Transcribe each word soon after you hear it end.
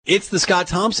It's the Scott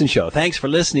Thompson Show. Thanks for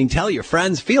listening. Tell your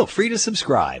friends. Feel free to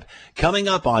subscribe. Coming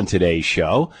up on today's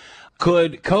show,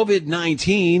 could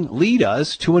COVID-19 lead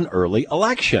us to an early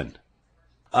election?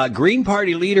 Green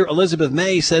Party leader Elizabeth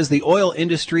May says the oil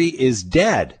industry is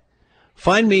dead.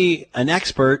 Find me an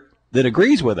expert that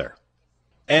agrees with her.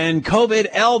 And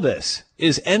COVID Elvis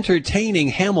is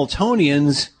entertaining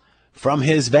Hamiltonians from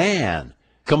his van,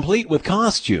 complete with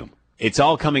costume. It's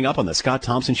all coming up on the Scott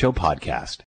Thompson Show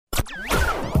podcast.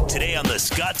 Today on the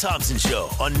Scott Thompson Show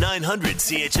on 900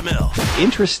 CHML.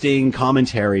 Interesting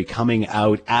commentary coming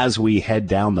out as we head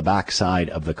down the backside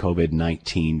of the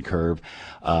COVID-19 curve.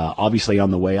 Obviously on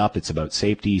the way up, it's about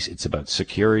safety, it's about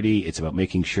security, it's about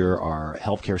making sure our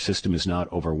healthcare system is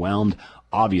not overwhelmed.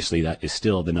 Obviously, that is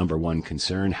still the number one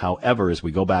concern. However, as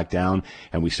we go back down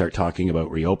and we start talking about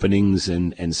reopenings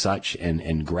and such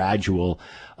and gradual,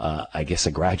 I guess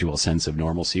a gradual sense of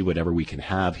normalcy, whatever we can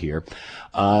have here,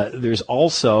 there's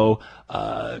also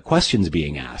questions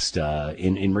being asked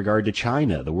in regard to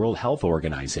China, the World Health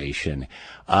Organization.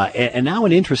 And now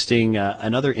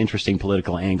another interesting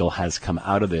political angle has come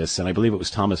out of this, and I believe it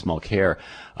was Thomas Mulcair,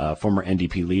 former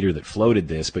NDP leader, that floated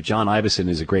this, but John Ivison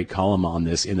is a great column on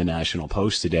this in the National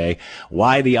Post today.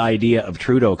 Why the idea of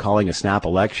Trudeau calling a snap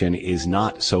election is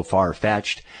not so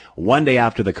far-fetched. One day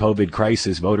after the COVID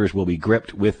crisis, voters will be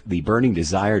gripped with the burning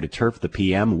desire to turf the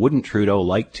PM. Wouldn't Trudeau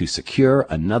like to secure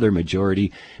another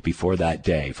majority before that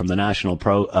day? From the National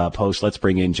Post, let's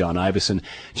bring in John Ivison.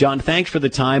 John, thanks for the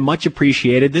time. Much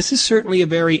appreciated. This is certainly a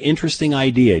very interesting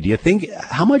idea.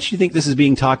 How much do you think this is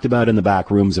being talked about in the back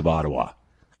rooms of Ottawa?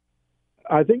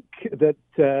 I think that,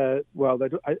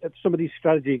 some of these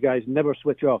strategy guys never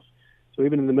switch off. So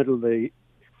even in the middle of the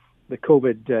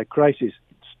COVID crisis,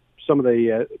 some of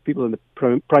the people in the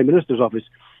Prime Minister's office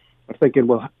are thinking,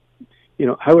 well,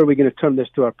 how are we going to turn this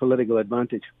to our political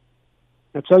advantage?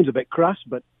 That sounds a bit crass,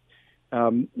 but,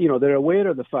 they're aware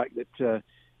of the fact that,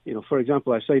 for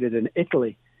example, I cited in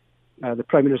Italy, the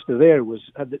Prime Minister there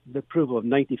had the approval of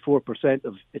 94%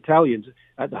 of Italians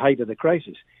at the height of the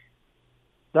crisis.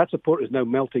 That support is now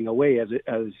melting away as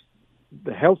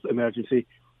the health emergency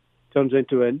turns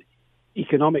into an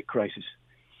economic crisis.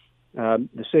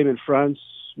 The same in France.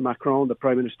 Macron, the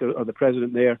Prime Minister or the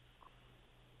President there,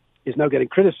 is now getting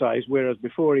criticised, whereas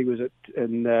before he was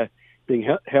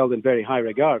being held in very high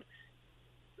regard.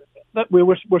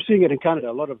 We're seeing it in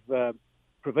Canada. A lot of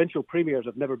provincial premiers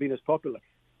have never been as popular.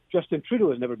 Justin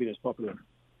Trudeau has never been as popular.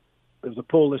 There was a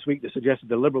poll this week that suggested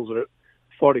the Liberals are at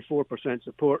 44%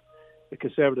 support, the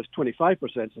Conservatives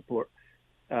 25% support.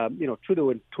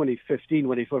 Trudeau in 2015,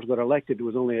 when he first got elected,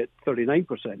 was only at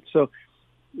 39%. So,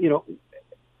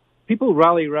 people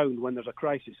rally around when there's a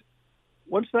crisis.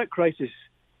 Once that crisis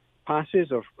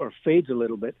passes or fades a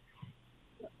little bit,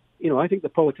 I think the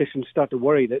politicians start to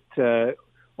worry that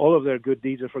all of their good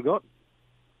deeds are forgotten.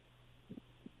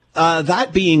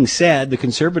 That being said, the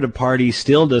Conservative Party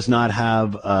still does not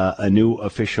have a new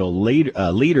official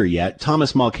leader yet.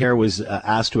 Thomas Mulcair was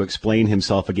asked to explain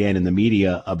himself again in the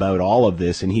media about all of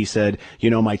this, and he said,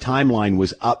 my timeline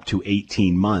was up to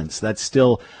 18 months. That's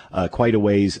still quite a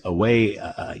ways away,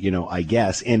 I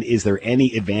guess. And is there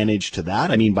any advantage to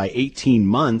that? I mean, by 18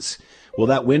 months, will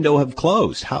that window have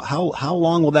closed? How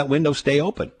long will that window stay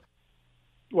open?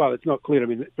 Well, it's not clear. I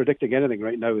mean, predicting anything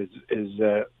right now is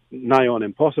nigh on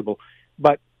impossible.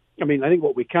 But, I think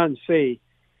what we can say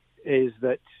is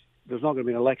that there's not going to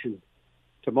be an election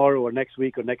tomorrow or next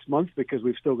week or next month because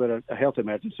we've still got a health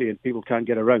emergency and people can't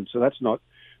get around. So that's not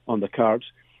on the cards.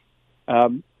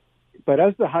 But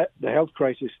as the health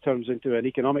crisis turns into an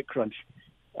economic crunch,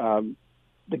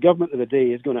 the government of the day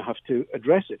is going to have to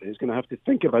address it. It's going to have to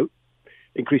think about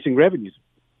increasing revenues,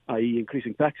 i.e.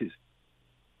 increasing taxes.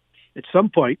 At some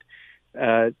point,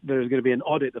 there's going to be an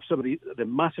audit of some of the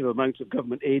massive amounts of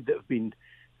government aid that have been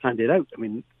handed out. I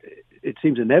mean, it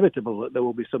seems inevitable that there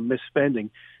will be some misspending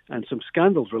and some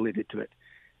scandals related to it.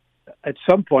 At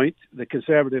some point, the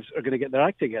Conservatives are going to get their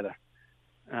act together.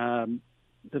 Doesn't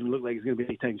look like it's going to be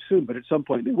anytime soon, but at some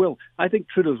point they will. I think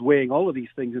Trudeau's weighing all of these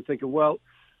things and thinking, well,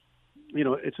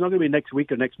 it's not going to be next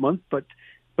week or next month, but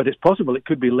it's possible it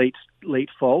could be late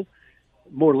fall.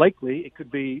 More likely, it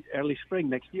could be early spring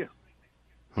next year.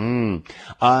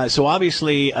 So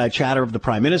obviously, chatter of the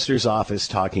Prime Minister's office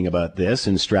talking about this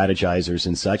and strategizers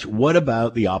and such. What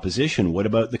about the opposition? What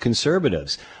about the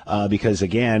Conservatives? Because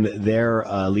again, their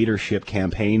leadership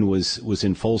campaign was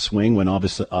in full swing when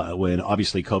obviously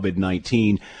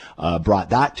COVID-19 brought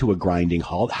that to a grinding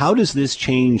halt. How does this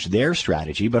change their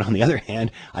strategy? But on the other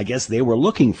hand, I guess they were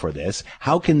looking for this.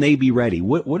 How can they be ready?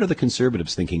 What are the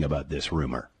Conservatives thinking about this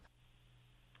rumor?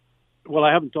 Well,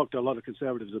 I haven't talked to a lot of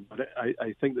Conservatives about it.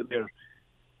 I think that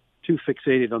too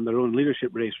fixated on their own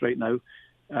leadership race right now.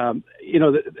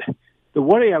 The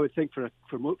worry I would think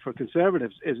for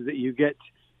Conservatives is that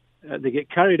they get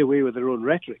carried away with their own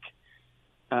rhetoric,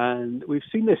 and we've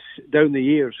seen this down the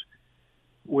years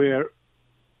where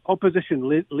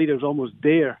opposition leaders almost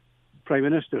dare prime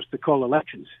ministers to call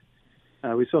elections.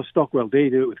 We saw Stockwell Day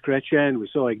do it with Chrétien. We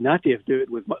saw Ignatieff do it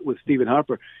with Stephen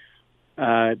Harper.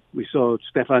 We saw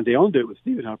Stéphane Dion do it with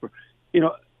Stephen Harper.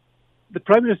 The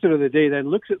prime minister of the day then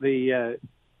looks at the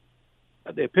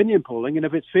opinion polling, and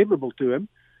if it's favourable to him,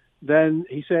 then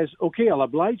he says, "Okay, I'll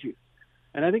oblige you."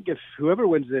 And I think if whoever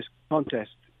wins this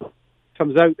contest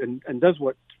comes out and does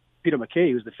what Peter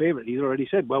MacKay, who's the favourite, he's already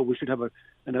said, well, we should have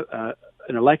an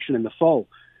election in the fall.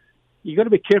 You've got to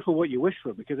be careful what you wish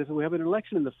for, because if we have an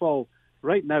election in the fall,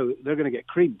 right now, they're going to get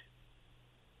creamed.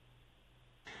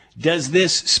 Does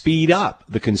this speed up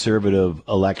the Conservative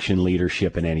election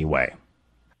leadership in any way?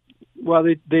 Well,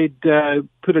 they'd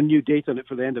put a new date on it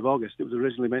for the end of August. It was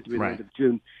originally meant to be the end of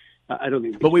June. I don't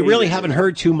think. But we really haven't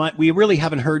heard too much. We really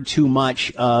haven't heard too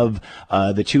much of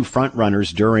the two front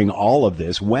runners during all of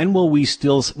this. When will we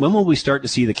start to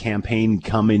see the campaign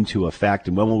come into effect,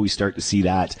 and when will we start to see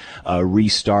that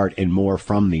restart and more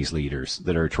from these leaders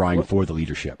that are trying for the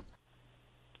leadership?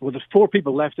 Well, there's 4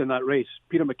 people left in that race: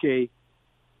 Peter MacKay,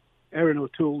 Erin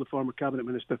O'Toole, the former cabinet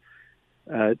minister,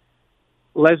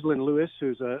 Leslyn Lewis,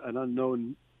 who's an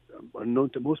unknown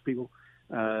to most people,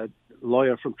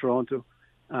 lawyer from Toronto,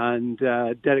 and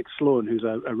Derek Sloan, who's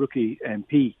a rookie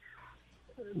MP.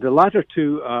 The latter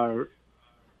two are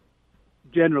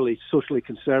generally socially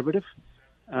conservative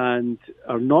and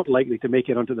are not likely to make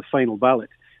it onto the final ballot.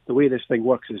 The way this thing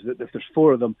works is that if there's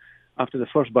 4 of them, after the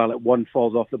first ballot, 1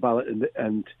 falls off the ballot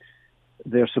and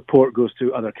their support goes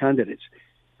to other candidates.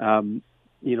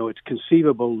 It's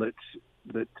conceivable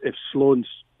that if Sloan's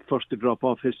first to drop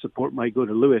off, his support might go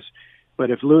to Lewis.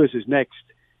 But if Lewis is next,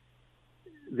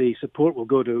 the support will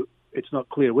go to, it's not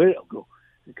clear where it'll go.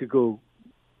 It could go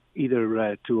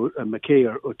either to MacKay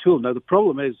or O'Toole. Now, the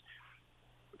problem is,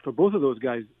 for both of those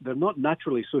guys, they're not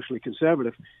naturally socially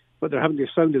conservative, but they're having to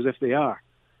sound as if they are.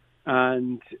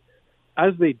 And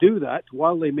as they do that,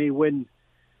 while they may win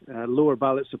lower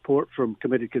ballot support from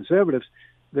committed Conservatives,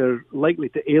 they're likely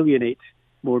to alienate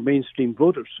more mainstream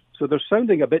voters. So they're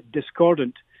sounding a bit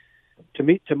discordant,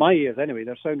 to my ears anyway.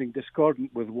 They're sounding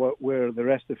discordant with where the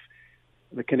rest of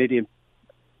the Canadian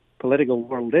political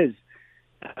world is.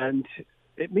 And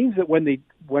it means that when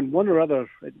one or other,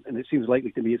 and it seems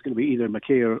likely to me it's going to be either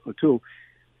MacKay or O'Toole,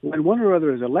 when one or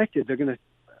other is elected, they're going to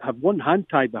have one hand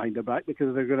tied behind their back,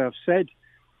 because they're going to have said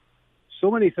so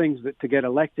many things to get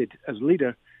elected as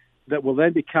leader that will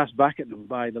then be cast back at them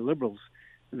by the Liberals,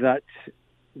 that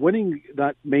winning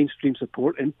that mainstream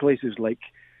support in places like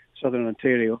Southern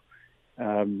Ontario,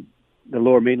 the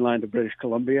lower mainland of British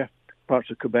Columbia, parts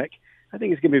of Quebec, I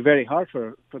think it's going to be very hard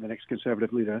for the next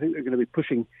Conservative leader. I think they're going to be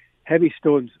pushing heavy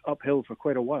stones uphill for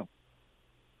quite a while.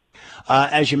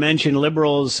 As you mentioned,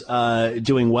 Liberals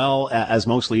doing well, as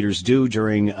most leaders do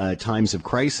during times of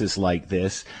crisis like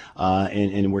this,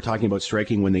 and we're talking about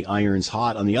striking when the iron's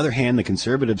hot. On the other hand, the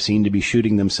Conservatives seem to be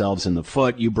shooting themselves in the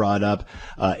foot. You brought up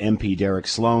MP Derek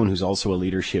Sloan, who's also a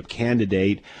leadership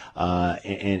candidate,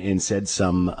 and said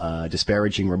some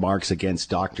disparaging remarks against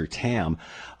Dr. Tam.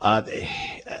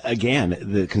 Again,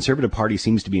 the Conservative Party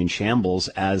seems to be in shambles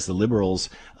as the Liberals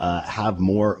have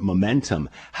more momentum.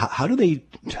 How do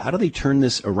they turn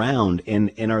this around,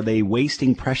 and are they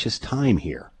wasting precious time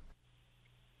here?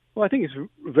 Well, I think it's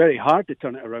very hard to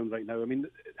turn it around right now. I mean,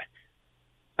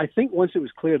 I think once it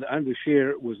was clear that Andrew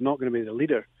Scheer was not going to be the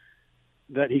leader,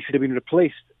 that he should have been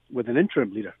replaced with an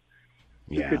interim leader.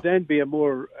 Yeah. Who could then be a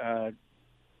more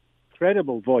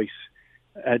credible voice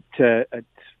at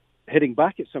hitting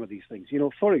back at some of these things.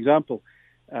 For example,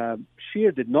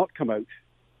 Scheer did not come out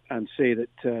and say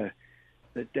that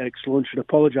Derek Sloan should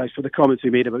apologise for the comments he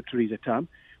made about Theresa Tam,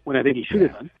 when I think he should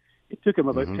have done. It took him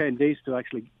about 10 days to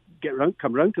actually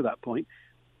come round to that point,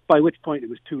 by which point it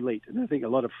was too late. And I think a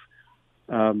lot of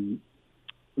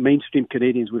mainstream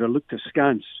Canadians would have looked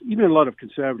askance. Even a lot of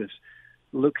Conservatives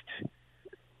looked,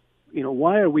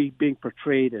 why are we being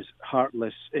portrayed as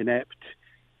heartless, inept,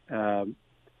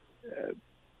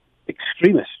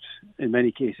 extremists in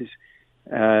many cases,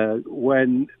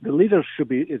 when the leader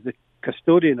is the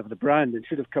custodian of the brand and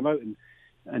should have come out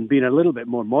and been a little bit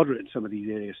more moderate in some of these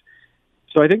areas.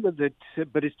 So I think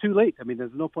but it's too late. I mean,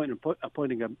 there's no point in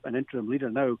appointing an interim leader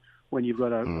now when you've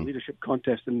got a leadership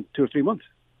contest in 2 or 3 months.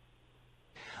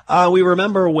 We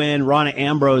remember when Ronna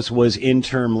Ambrose was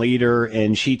interim leader,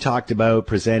 and she talked about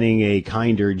presenting a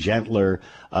kinder, gentler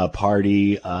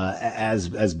party.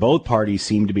 As both parties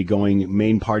seem to be going,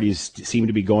 main parties seem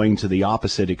to be going to the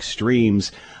opposite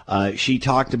extremes. She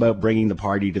talked about bringing the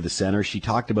party to the center. She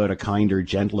talked about a kinder,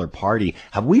 gentler party.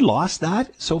 Have we lost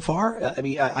that so far? I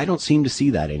mean, I don't seem to see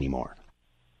that anymore.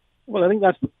 Well, I think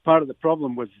that's part of the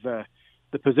problem with the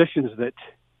positions that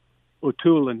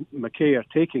O'Toole and McKay are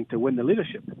taking to win the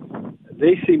leadership.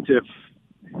 They seem to have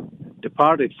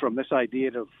departed from this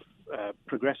idea of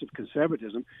progressive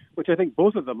conservatism, which I think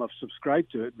both of them have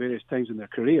subscribed to at various times in their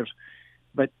careers.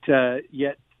 But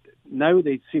yet now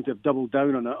they seem to have doubled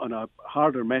down on a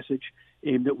harder message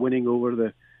aimed at winning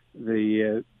over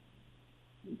the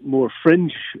more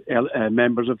fringe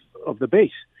members of the base.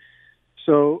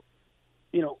 So,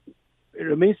 it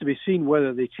remains to be seen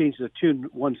whether they change their tune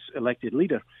once elected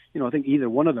leader. I think either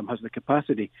one of them has the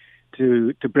capacity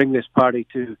to bring this party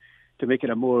to make it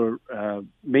a more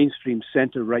mainstream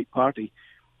centre-right party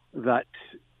that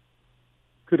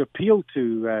could appeal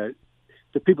to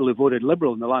the people who voted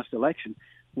Liberal in the last election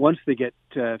once they get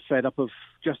fed up of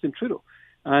Justin Trudeau.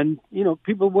 And,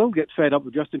 people will get fed up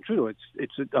with Justin Trudeau.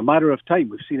 It's a matter of time.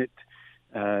 We've seen it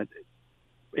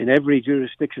in every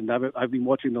jurisdiction I've been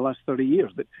watching the last 30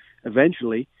 years, that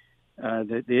eventually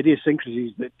the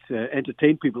idiosyncrasies that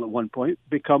entertained people at one point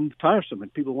become tiresome,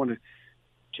 and people want to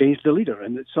change the leader.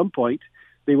 And at some point,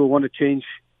 they will want to change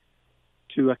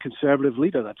to a conservative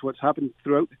leader. That's what's happened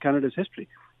throughout Canada's history.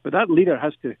 But that leader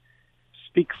has to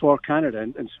speak for Canada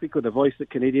and speak with a voice that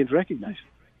Canadians recognise.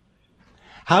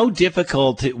 How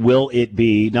difficult will it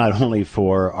be, not only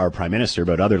for our Prime Minister,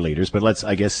 but other leaders, but let's,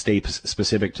 I guess, stay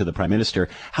specific to the Prime Minister.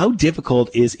 How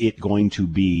difficult is it going to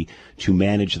be to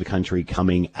manage the country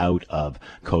coming out of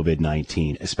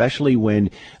COVID-19, especially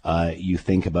when you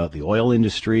think about the oil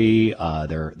industry,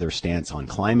 their stance on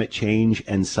climate change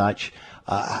and such?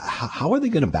 How are they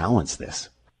going to balance this?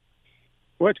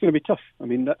 Well, it's going to be tough. I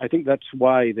mean, I think that's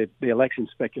why the election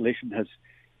speculation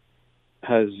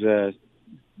has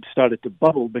started to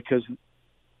bubble, because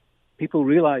people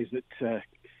realize that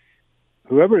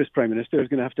whoever is Prime Minister is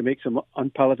going to have to make some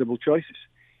unpalatable choices.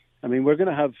 I mean,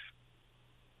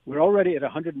 we're already at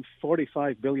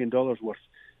 $145 billion worth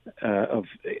of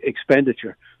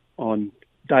expenditure on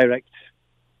direct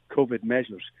COVID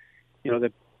measures.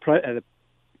 The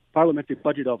Parliamentary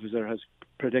Budget Officer has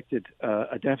predicted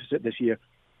a deficit this year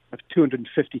of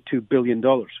 $252 billion.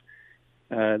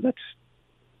 That's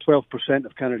 12%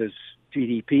 of Canada's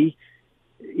GDP.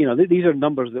 These are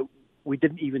numbers that we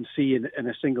didn't even see in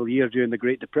a single year during the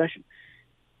Great Depression.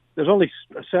 There's only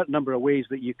a certain number of ways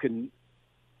that you can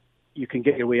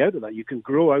get your way out of that. You can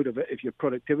grow out of it if your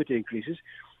productivity increases,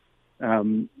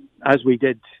 as we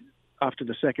did after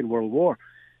the Second World War.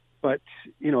 But,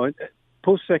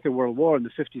 post-Second World War in the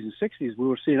 50s and 60s, we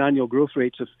were seeing annual growth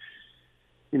rates of,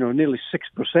 nearly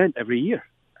 6% every year.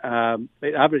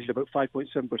 It averaged about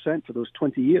 5.7% for those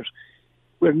 20 years.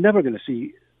 We're never going to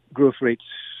see growth rates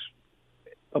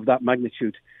of that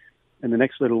magnitude in the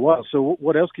next little while. So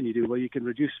what else can you do? Well, you can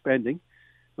reduce spending.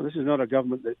 Well, this is not a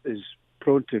government that is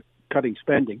prone to cutting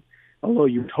spending, although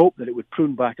you would hope that it would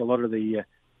prune back a lot of the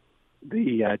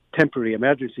temporary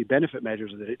emergency benefit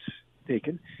measures that it's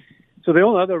taken. So the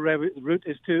only other route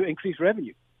is to increase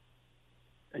revenue.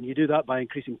 And you do that by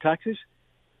increasing taxes.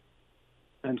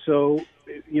 And so,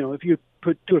 if you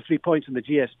put 2 or 3 points in the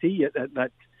GST,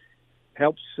 that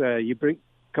helps you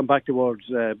come back towards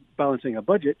balancing a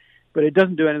budget, but it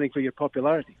doesn't do anything for your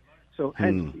popularity. So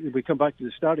hence, we come back to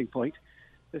the starting point.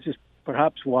 This is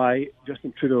perhaps why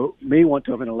Justin Trudeau may want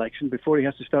to have an election before he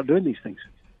has to start doing these things.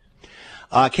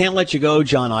 Can't let you go,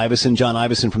 John Ivison. John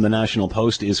Ivison from the National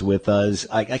Post is with us.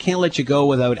 I can't let you go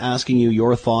without asking you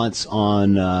your thoughts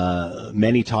on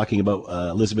many talking about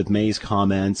Elizabeth May's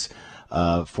comments,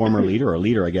 former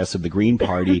leader, I guess, of the Green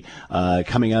Party,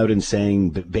 coming out and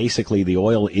saying basically the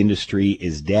oil industry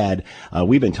is dead.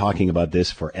 We've been talking about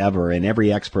this forever, and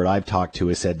every expert I've talked to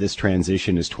has said this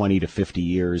transition is 20 to 50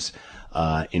 years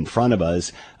in front of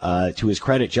us. To his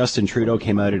credit, Justin Trudeau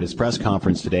came out at his press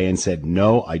conference today and said,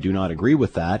 no, I do not agree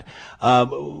with that.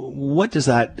 Is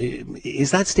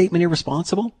that statement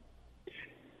irresponsible?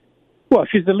 Well,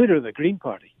 she's the leader of the Green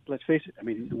Party. Let's face it. I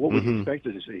mean, what would you expect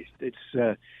her to say? This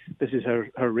is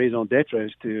her raison d'etre,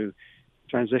 is to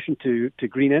transition to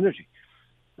green energy.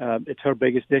 It's her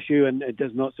biggest issue, and it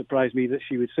does not surprise me that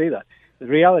she would say that. The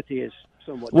reality is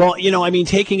somewhat. Well, I mean,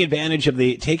 taking advantage of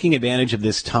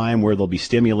this time where there'll be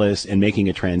stimulus and making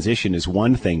a transition is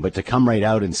one thing, but to come right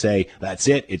out and say that's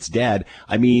it, it's dead.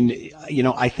 I mean,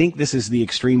 I think this is the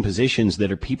extreme positions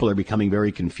that people are becoming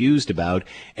very confused about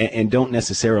and don't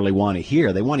necessarily want to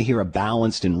hear. They want to hear a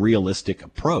balanced and realistic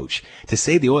approach. To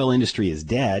say the oil industry is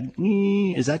dead,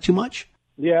 is that too much?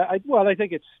 Yeah, I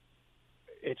think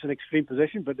it's an extreme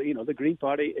position, but the Green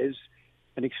Party is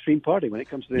an extreme party when it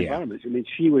comes to the environment. I mean,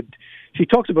 she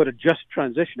talks about a just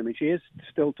transition. I mean, she is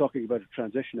still talking about a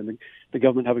transition. I mean, the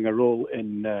government having a role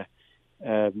in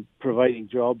providing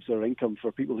jobs or income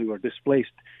for people who are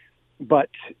displaced. But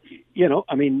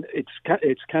I mean,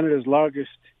 it's Canada's largest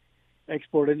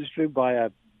export industry by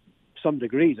some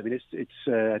degrees. I mean, it's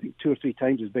I think 2 or 3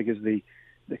 times as big as the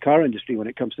car industry when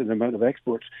it comes to the amount of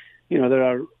exports. There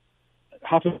are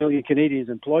 500,000 Canadians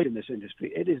employed in this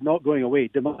industry. It is not going away.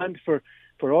 Demand for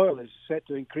oil is set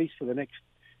to increase for the next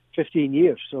 15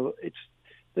 years. So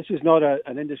this is not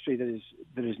an industry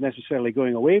that is necessarily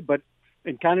going away. But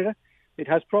in Canada, it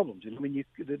has problems. I mean,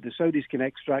 the Saudis can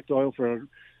extract oil for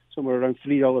somewhere around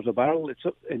 $3 a barrel.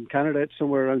 In Canada, it's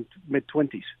somewhere around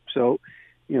mid-20s. So,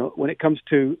 when it comes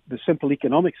to the simple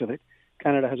economics of it,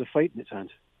 Canada has a fight in its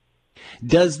hands.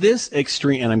 Does this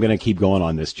extreme, and I'm going to keep going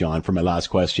on this, John, for my last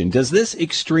question, does this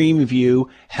extreme view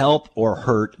help or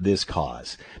hurt this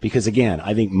cause? Because again,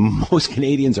 I think most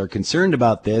Canadians are concerned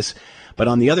about this, but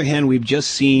on the other hand, we've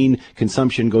just seen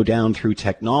consumption go down through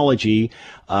technology.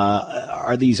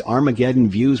 Are these Armageddon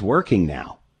views working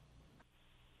now?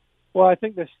 Well, I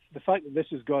think the fact that this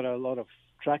has got a lot of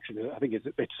traction, I think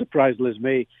it surprised Liz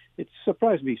May. It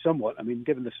surprised me somewhat. I mean,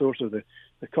 given the source of the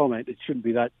comment, it shouldn't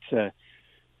be that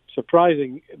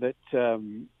surprising that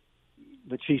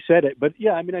she said it. But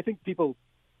yeah, I mean, I think people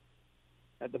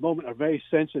at the moment are very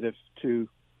sensitive to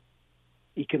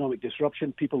economic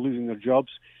disruption, people losing their jobs.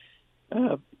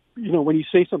 When you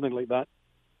say something like that,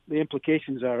 the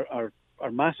implications are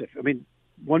massive. I mean,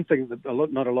 one thing that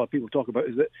not a lot of people talk about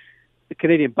is that the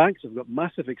Canadian banks have got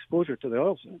massive exposure to the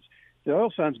oil sands. The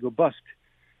oil sands go bust,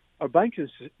 our banking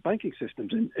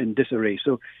system's in disarray.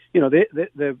 So,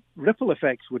 the ripple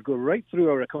effects would go right through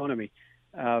our economy.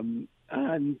 And,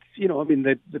 I mean,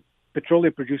 the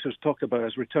petroleum producers talked about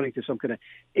us returning to some kind of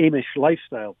Amish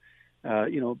lifestyle,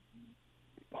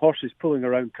 horses pulling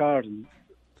around cars and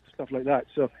stuff like that.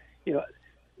 So, you've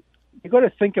got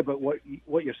to think about what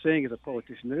you're saying as a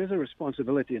politician. There is a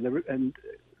responsibility, and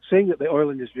saying that the oil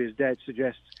industry is dead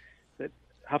suggests that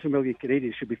 500,000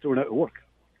 Canadians should be thrown out of work.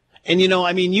 And,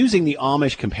 I mean, using the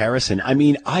Amish comparison, I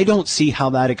mean, I don't see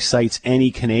how that excites any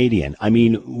Canadian. I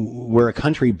mean, we're a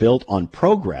country built on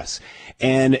progress.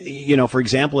 And, for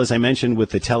example, as I mentioned with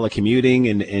the telecommuting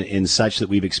and such that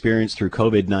we've experienced through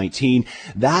COVID-19,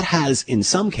 that has, in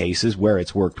some cases where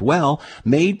it's worked well,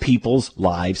 made people's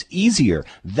lives easier.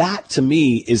 That, to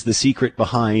me, is the secret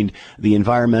behind the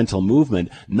environmental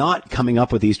movement, not coming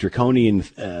up with these draconian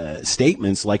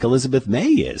statements like Elizabeth May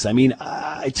is. I mean,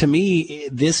 to me,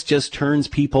 this just turns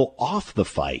people off the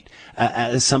fight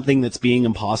as something that's being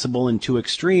impossible and too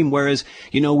extreme. Whereas,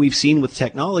 we've seen with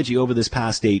technology over this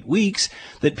past 8 weeks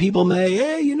that people may,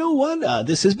 hey,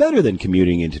 this is better than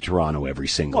commuting into Toronto every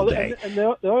single day. And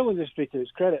the oil industry, to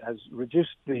its credit, has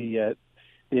reduced the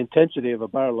intensity of a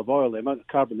barrel of oil, the amount of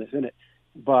carbon that's in it,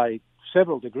 by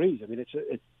several degrees. I mean,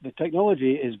 the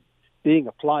technology is being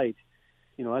applied,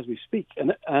 as we speak.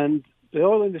 And the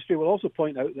oil industry will also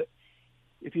point out that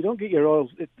if you don't get your oil,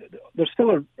 there's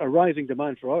still a rising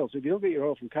demand for oil. So if you don't get your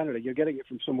oil from Canada, you're getting it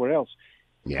from somewhere else.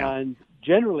 Yeah. And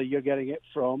generally, you're getting it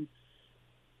from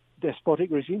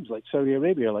despotic regimes like Saudi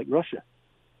Arabia, like Russia,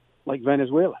 like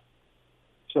Venezuela.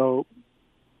 So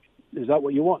is that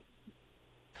what you want?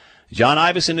 John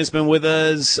Ivison has been with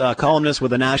us, columnist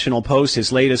with the National Post.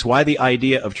 His latest, Why the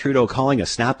Idea of Trudeau Calling a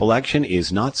Snap Election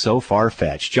is Not So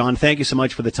Far-Fetched. John, thank you so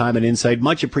much for the time and insight.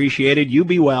 Much appreciated. You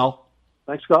be well.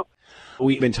 Thanks, Scott.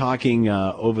 We've been talking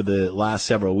over the last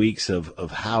several weeks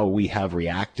of how we have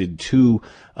reacted to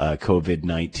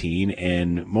COVID-19,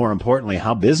 and more importantly,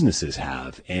 how businesses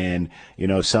have. And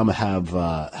some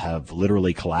have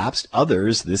literally collapsed.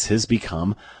 Others, this has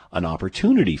become an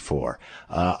opportunity for.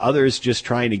 Others just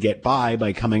trying to get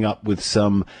by coming up with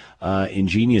some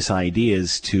ingenious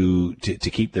ideas to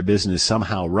keep their business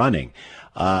somehow running.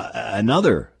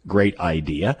 Another great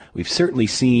idea, we've certainly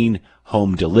seen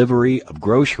home delivery of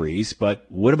groceries, but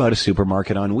what about a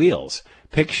supermarket on wheels?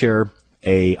 Picture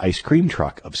a ice cream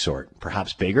truck of sort,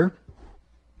 perhaps bigger,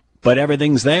 but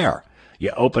everything's there. You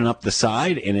open up the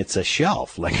side and it's a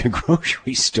shelf like a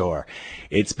grocery store.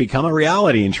 It's become a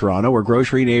reality in Toronto where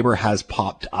Grocery Neighbor has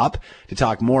popped up. To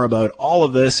talk more about all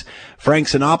of this, Frank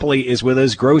Sinopoli is with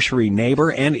us, Grocery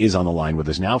Neighbor, and is on the line with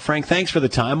us now. Frank, thanks for the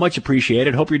time. Much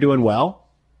appreciated. Hope you're doing well.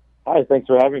 Hi, thanks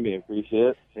for having me. Appreciate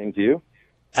it. Same to you.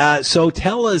 So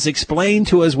explain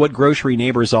to us what Grocery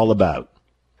Neighbor is all about.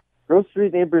 Grocery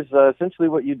Neighbor is essentially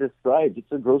what you described.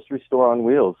 It's a grocery store on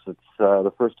wheels. It's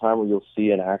the first time where you'll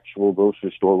see an actual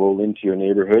grocery store roll into your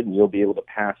neighborhood, and you'll be able to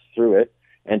pass through it,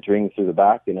 entering through the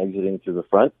back and exiting through the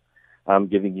front,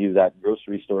 giving you that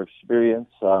grocery store experience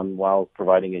while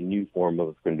providing a new form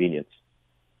of convenience.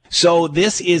 So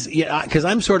this is, because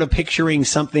I'm sort of picturing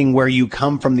something where you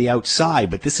come from the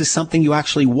outside, but this is something you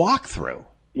actually walk through.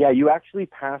 Yeah, you actually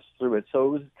pass through it. So it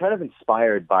was kind of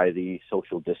inspired by the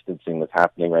social distancing that's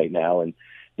happening right now. And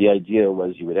the idea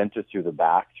was you would enter through the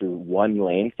back through one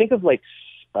lane. Think of like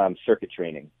circuit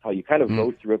training, how you kind of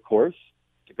go through a course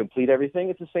to complete everything.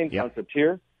 It's the same concept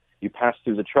here. You pass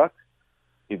through the truck.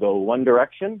 You go one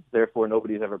direction. Therefore,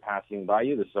 nobody's ever passing by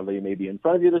you. There's somebody maybe in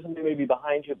front of you. There's somebody maybe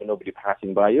behind you, but nobody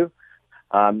passing by you.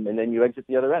 And then you exit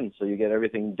the other end. So you get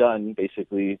everything done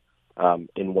basically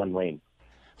in one lane.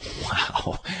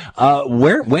 Wow.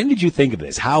 When did you think of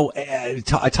this? How,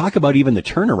 talk about even the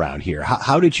turnaround here.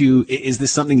 How did you, is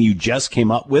this something you just came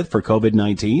up with for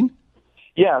COVID-19?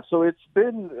 Yeah, so it's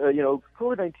been,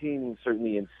 COVID-19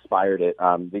 certainly inspired it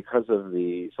because of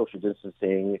the social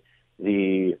distancing,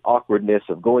 the awkwardness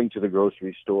of going to the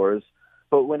grocery stores.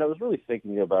 But when I was really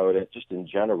thinking about it just in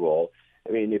general,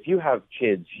 I mean, if you have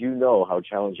kids, you know how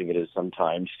challenging it is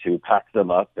sometimes to pack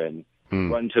them up and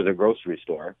run to the grocery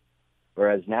store.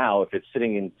 Whereas now, if it's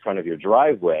sitting in front of your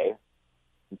driveway,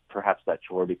 perhaps that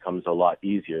chore becomes a lot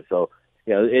easier. So,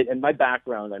 in my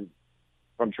background, I'm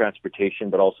from transportation,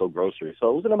 but also grocery.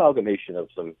 So it was an amalgamation of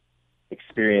some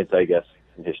experience, I guess,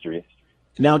 in history.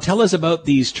 Now, tell us about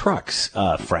these trucks,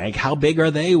 Frank. How big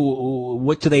are they?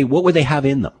 What would they have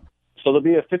in them? So there'll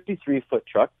be a 53-foot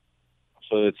truck.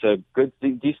 So it's a good,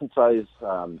 decent-sized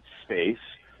space.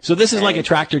 So this is like a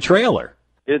tractor trailer.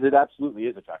 It absolutely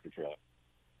is a tractor trailer.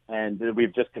 And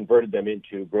we've just converted them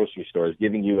into grocery stores,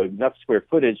 giving you enough square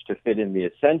footage to fit in the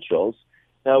essentials.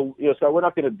 Now, so we're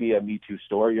not going to be a Me Too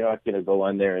store. You're not going to go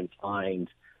on there and find,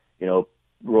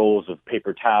 rolls of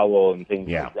paper towel and things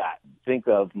like that. Think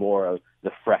of more of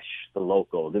the fresh, the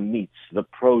local, the meats, the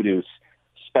produce,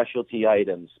 specialty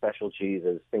items, special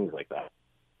cheeses, things like that.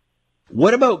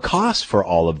 What about cost for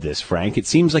all of this, Frank? It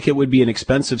seems like it would be an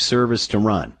expensive service to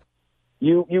run.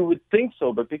 You would think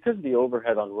so, but because the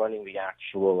overhead on running the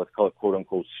actual, let's call it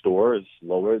quote-unquote store, is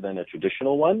lower than a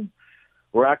traditional one,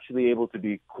 we're actually able to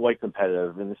be quite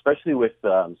competitive. And especially with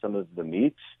some of the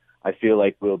meats, I feel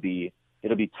like it'll be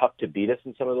tough to beat us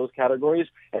in some of those categories.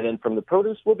 And then from the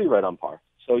produce, we'll be right on par.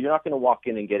 So you're not going to walk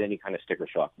in and get any kind of sticker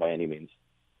shock by any means.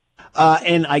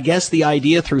 And I guess the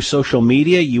idea through social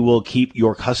media, you will keep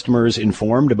your customers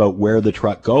informed about where the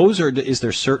truck goes, or is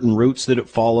there certain routes that it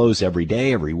follows every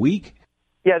day, every week?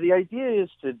 Yeah, the idea is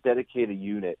to dedicate a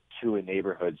unit to a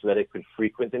neighborhood so that it could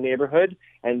frequent the neighborhood,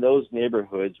 and those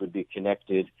neighborhoods would be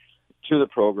connected to the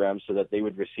program so that they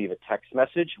would receive a text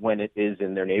message when it is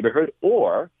in their neighborhood,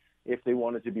 or if they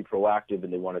wanted to be proactive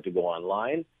and they wanted to go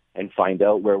online and find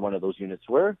out where one of those units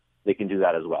were, they can do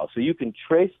that as well. So you can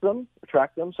track them,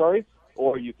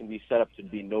 or you can be set up to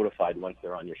be notified once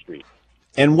they're on your street.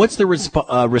 And what's the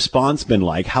response been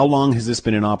like? How long has this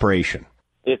been in operation?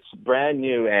 It's brand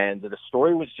new, and the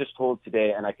story was just told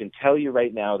today, and I can tell you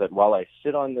right now that while I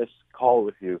sit on this call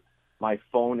with you, my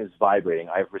phone is vibrating.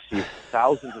 I've received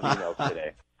thousands of emails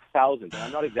today. Thousands, and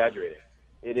I'm not exaggerating.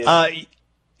 It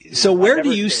is. So where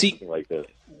do you see like this?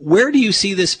 Where do you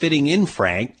see this fitting in,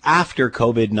 Frank, after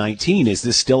COVID-19? Is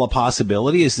this still a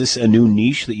possibility? Is this a new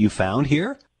niche that you found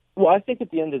here? Well, I think at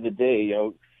the end of the day,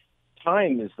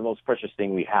 time is the most precious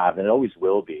thing we have, and it always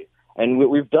will be. And what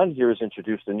we've done here is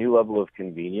introduced a new level of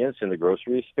convenience in the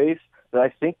grocery space that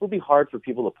I think will be hard for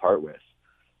people to part with.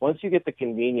 Once you get the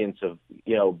convenience of,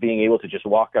 being able to just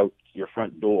walk out your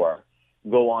front door,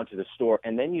 go on to the store,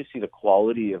 and then you see the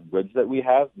quality of goods that we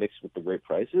have mixed with the great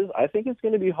prices, I think it's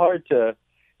going to be hard to,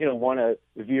 want to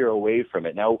veer away from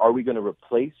it. Now, are we going to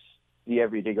replace the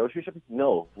everyday grocery shopping?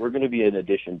 No, we're going to be an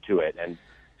addition to it. And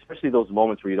especially those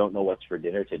moments where you don't know what's for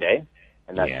dinner today,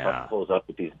 and that truck pulls up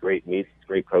with these great meats,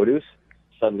 great produce,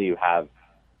 suddenly you have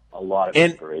a lot of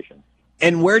inspiration.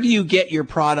 And where do you get your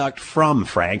product from,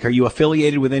 Frank? Are you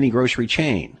affiliated with any grocery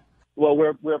chain? Well,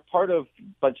 we're part of a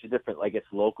bunch of different,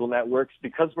 local networks.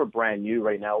 Because we're brand new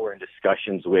right now, we're in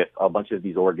discussions with a bunch of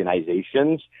these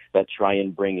organizations that try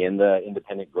and bring in the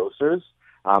independent grocers.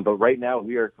 But right now,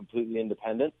 we are completely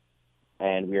independent.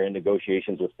 and we are in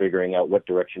negotiations with figuring out what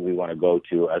direction we want to go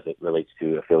to as it relates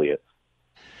to affiliates.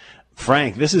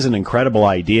 Frank, this is an incredible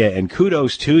idea, and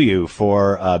kudos to you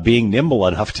for being nimble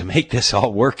enough to make this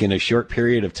all work in a short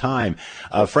period of time.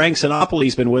 Frank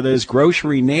Sinopoli's been with us,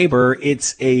 Grocery Neighbor.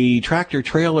 It's a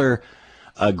tractor-trailer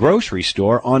grocery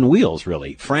store on wheels,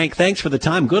 really. Frank, thanks for the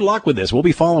time. Good luck with this. We'll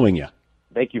be following you.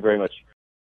 Thank you very much.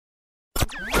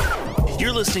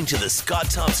 You're listening to the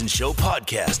Scott Thompson Show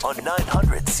podcast on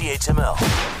 900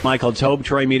 CHML. Michael Taube,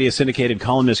 Troy Media syndicated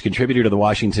columnist, contributor to the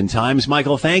Washington Times.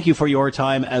 Michael, thank you for your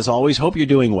time as always. Hope you're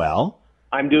doing well.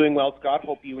 I'm doing well, Scott.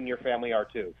 Hope you and your family are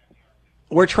too.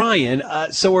 We're trying.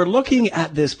 So we're looking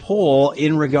at this poll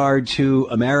in regard to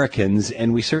Americans,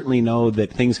 and we certainly know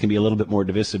that things can be a little bit more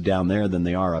divisive down there than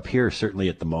they are up here, certainly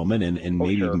at the moment, and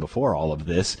maybe even before all of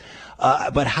this.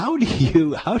 But how do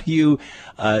you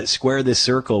square this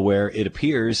circle where it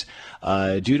appears,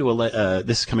 due to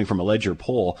this is coming from a Ledger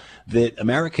poll, that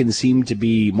Americans seem to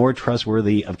be more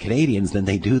trustworthy of Canadians than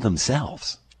they do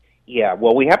themselves? Yeah,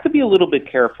 well, we have to be a little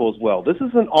bit careful as well. This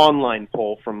is an online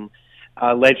poll from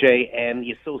Ledger and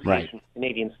the Association of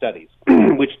Canadian Studies,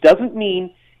 which doesn't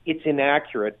mean it's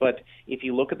inaccurate, but if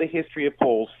you look at the history of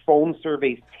polls, phone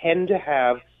surveys tend to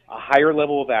have a higher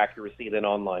level of accuracy than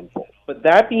online polls. But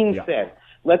that being said,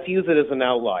 let's use it as an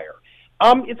outlier.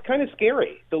 It's kind of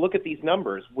scary to look at these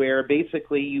numbers where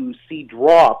basically you see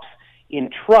drops in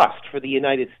trust for the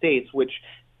United States, which,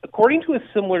 according to a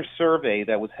similar survey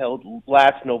that was held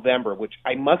last November, which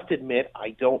I must admit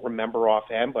I don't remember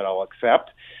offhand, but I'll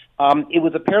accept, it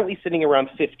was apparently sitting around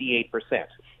 58%.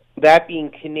 That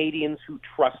being Canadians who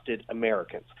trusted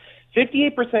Americans.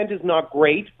 58% is not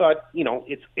great, but, you know,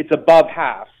 it's above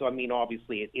half, so, I mean,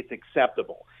 obviously it's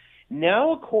acceptable.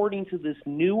 Now, according to this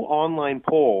new online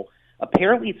poll,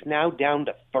 apparently it's now down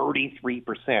to 33%.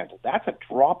 That's a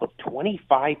drop of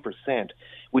 25%,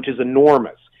 which is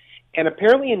enormous. And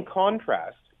apparently, in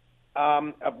contrast,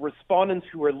 of respondents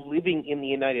who are living in the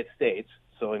United States,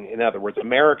 so in other words,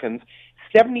 Americans,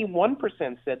 71%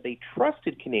 said they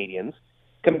trusted Canadians,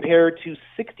 compared to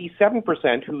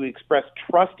 67% who expressed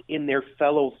trust in their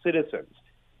fellow citizens.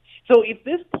 So if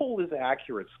this poll is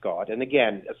accurate, Scott, and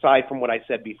again, aside from what I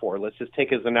said before, let's just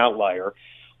take as an outlier,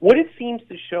 what it seems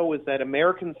to show is that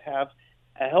Americans have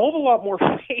a hell of a lot more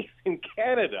faith in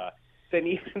Canada than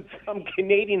even some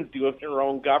Canadians do of their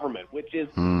own government, which is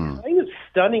kind of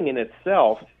stunning in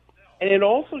itself. And it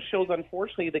also shows,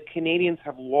 unfortunately, that Canadians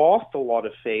have lost a lot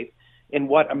of faith in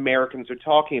what Americans are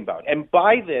talking about. And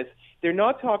by this, they're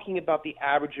not talking about the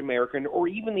average American or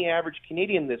even the average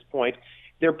Canadian at this point.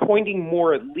 They're pointing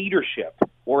more at leadership,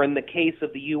 or in the case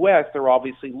of the U.S., they're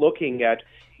obviously looking at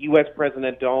U.S.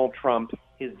 President Donald Trump,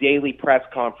 his daily press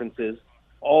conferences,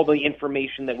 all the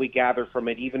information that we gather from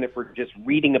it, even if we're just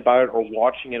reading about it or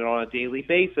watching it on a daily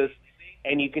basis.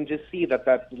 And you can just see that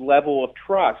that level of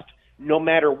trust, no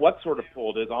matter what sort of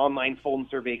poll it is, online, phone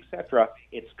survey, etc.,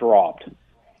 it's dropped.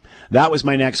 That was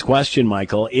my next question,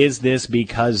 Michael. Is this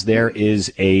because there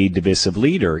is a divisive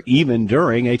leader, even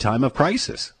during a time of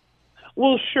crisis?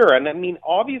 Well, sure. And I mean,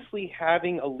 obviously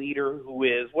having a leader who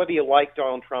is, whether you like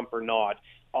Donald Trump or not,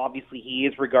 obviously he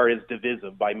is regarded as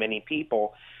divisive by many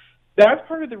people. That's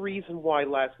part of the reason why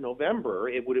last November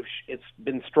it's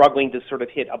been struggling to sort of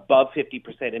hit above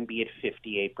 50% and be at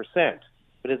 58%.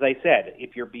 But as I said,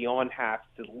 if you're beyond half,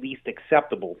 it's at least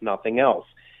acceptable, if nothing else.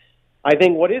 I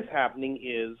think what is happening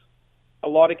is a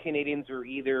lot of Canadians are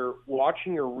either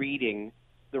watching or reading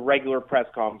the regular press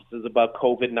conferences about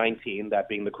COVID-19, that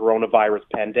being the coronavirus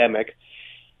pandemic,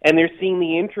 and they're seeing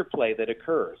the interplay that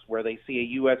occurs where they see a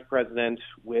U.S. president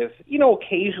with,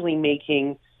 occasionally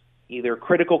making either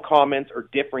critical comments or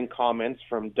differing comments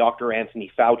from Dr.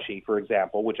 Anthony Fauci, for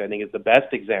example, which I think is the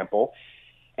best example.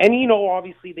 And,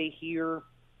 obviously they hear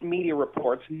media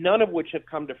reports, none of which have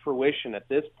come to fruition at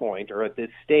this point or at this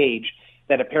stage,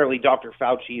 that apparently Dr.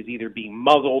 Fauci is either being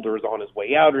muzzled or is on his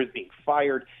way out or is being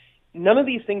fired. None of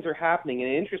these things are happening.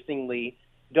 And interestingly,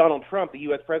 Donald Trump, the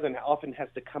U.S. president, often has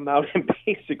to come out and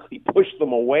basically push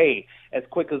them away as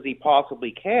quick as he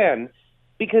possibly can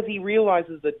because he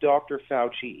realizes that Dr.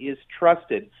 Fauci is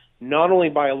trusted not only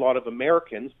by a lot of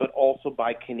Americans, but also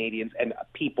by Canadians and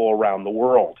people around the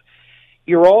world.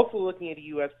 You're also looking at a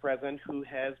U.S. president who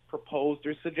has proposed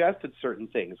or suggested certain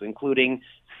things, including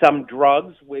some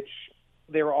drugs, which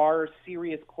there are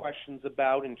serious questions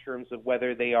about in terms of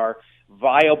whether they are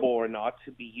viable or not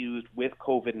to be used with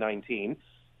COVID-19.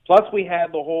 Plus, we had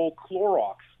the whole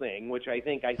Clorox thing, which I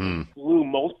think blew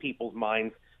most people's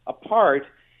minds apart.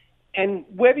 And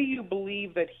whether you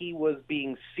believe that he was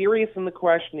being serious in the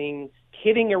questioning,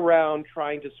 kidding around,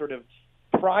 trying to sort of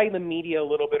pry the media a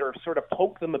little bit or sort of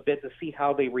poke them a bit to see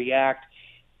how they react,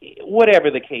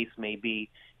 whatever the case may be.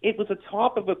 It was a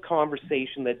topic of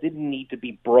conversation that didn't need to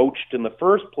be broached in the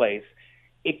first place.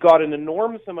 It got an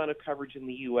enormous amount of coverage in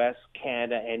the U.S.,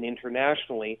 Canada, and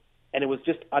internationally, and it was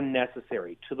just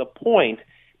unnecessary, to the point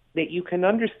that you can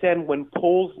understand when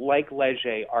polls like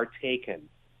Leger are taken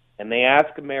and they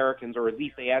ask Americans, or at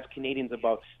least they ask Canadians,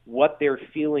 about what they're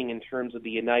feeling in terms of the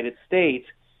United States,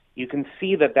 you can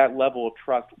see that that level of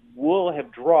trust will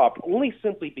have dropped only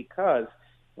simply because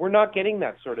we're not getting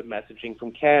that sort of messaging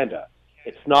from Canada.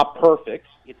 It's not perfect.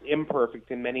 It's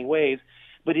imperfect in many ways,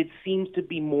 but it seems to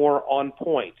be more on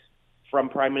point, from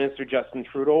Prime Minister Justin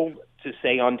Trudeau to,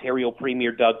 say, Ontario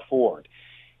Premier Doug Ford.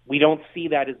 We don't see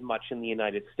that as much in the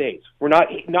United States.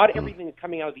 Not everything that's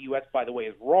coming out of the U.S., by the way,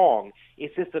 is wrong.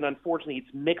 It's just that, unfortunately,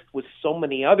 it's mixed with so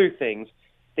many other things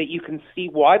that you can see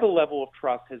why the level of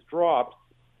trust has dropped,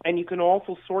 and you can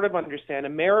also sort of understand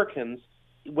Americans,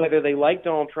 whether they like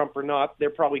Donald Trump or not,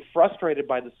 they're probably frustrated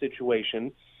by the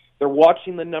situation. They're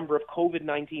watching the number of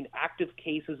COVID-19 active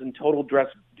cases and total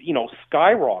deaths,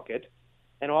 skyrocket,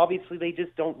 and obviously they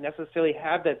just don't necessarily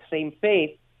have that same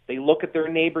faith. They look at their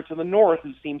neighbor to the north,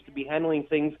 who seems to be handling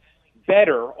things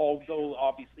better, although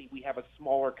obviously we have a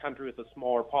smaller country with a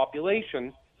smaller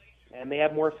population, and they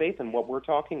have more faith in what we're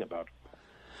talking about.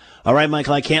 All right,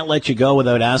 Michael, I can't let you go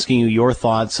without asking you your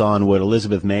thoughts on what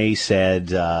Elizabeth May said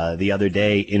the other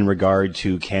day in regard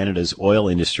to Canada's oil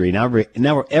industry.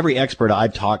 Now, every expert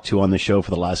I've talked to on the show for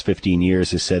the last 15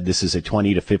 years has said this is a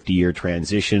 20 to 50-year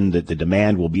transition, that the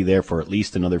demand will be there for at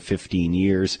least another 15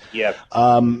 years. Yes.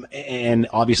 And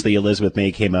obviously Elizabeth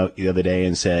May came out the other day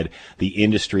and said the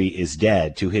industry is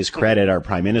dead. To his credit, our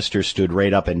Prime Minister stood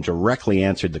right up and directly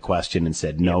answered the question and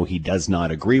said, no, he does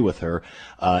not agree with her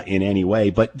in any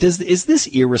way. But is this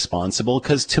irresponsible?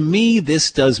 Because to me, this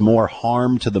does more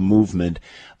harm to the movement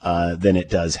than it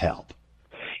does help.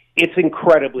 It's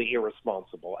incredibly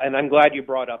irresponsible, and I'm glad you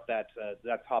brought up that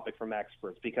topic from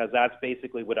experts, because that's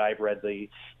basically what I've read. The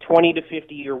 20 to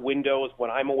 50-year window is what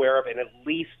I'm aware of, and at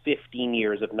least 15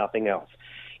 years, if nothing else.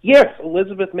 Yes,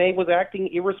 Elizabeth May was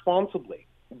acting irresponsibly,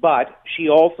 but she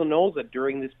also knows that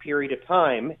during this period of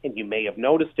time, and you may have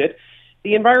noticed it,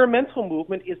 the environmental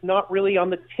movement is not really on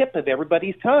the tip of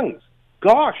everybody's tongues.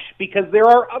 Gosh, because there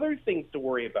are other things to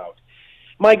worry about.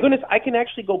 My goodness, I can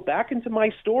actually go back into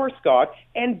my store, Scott,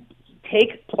 and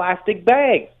take plastic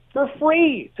bags for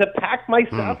free to pack my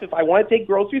stuff if I want to take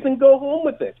groceries and go home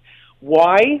with it.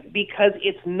 Why? Because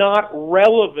it's not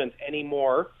relevant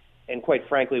anymore, and quite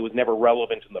frankly, it was never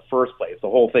relevant in the first place. The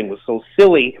whole thing was so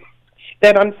silly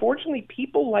that unfortunately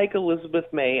people like Elizabeth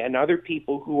May and other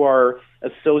people who are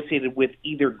associated with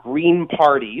either green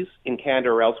parties in Canada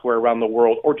or elsewhere around the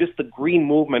world, or just the green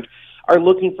movement, are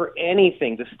looking for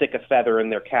anything to stick a feather in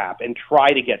their cap and try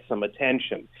to get some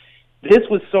attention. This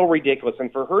was so ridiculous,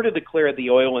 and for her to declare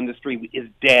the oil industry is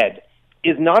dead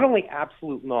is not only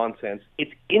absolute nonsense,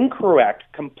 it's incorrect,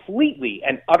 completely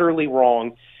and utterly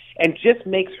wrong, and just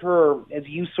makes her, as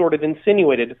you sort of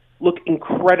insinuated, look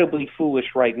incredibly foolish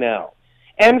right now.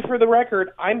 And for the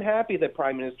record, I'm happy that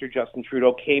Prime Minister Justin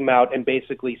Trudeau came out and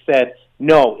basically said,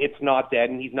 no, it's not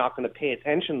dead, and he's not going to pay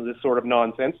attention to this sort of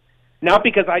nonsense. Not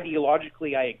because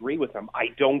ideologically I agree with him. I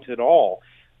don't at all.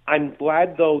 I'm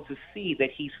glad, though, to see that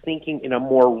he's thinking in a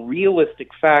more realistic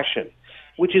fashion,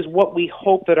 which is what we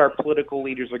hope that our political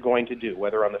leaders are going to do,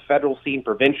 whether on the federal scene,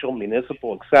 provincial,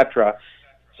 municipal, etc.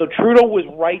 So Trudeau was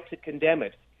right to condemn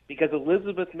it, because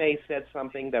Elizabeth May said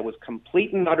something that was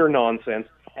complete and utter nonsense,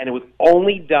 and it was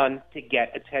only done to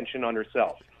get attention on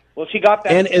herself. Well, she got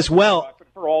that, and as well,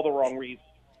 for all the wrong reasons.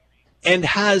 And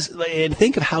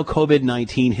think of how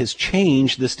COVID-19 has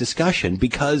changed this discussion,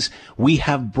 because we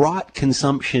have brought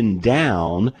consumption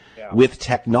down with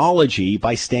technology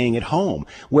by staying at home.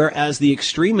 Whereas the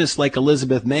extremists like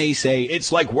Elizabeth May say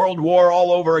it's like World War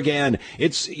all over again.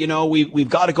 It's, we've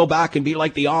got to go back and be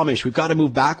like the Amish. We've got to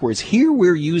move backwards. Here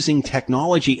we're using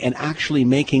technology and actually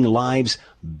making lives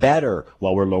better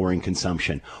while we're lowering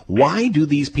consumption. Why do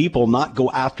these people not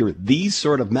go after these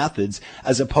sort of methods,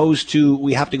 as opposed to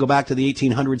we have to go back to the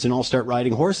 1800s and all start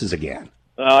riding horses again?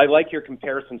 I like your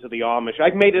comparison to the Amish.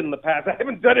 I've made it in the past. I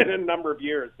haven't done it in a number of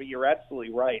years, but you're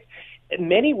absolutely right. In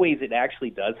many ways, it actually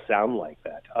does sound like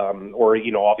that. Or,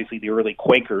 obviously the early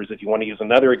Quakers, if you want to use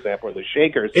another example, or the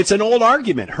Shakers. It's an old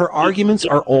argument. Her arguments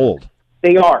are old.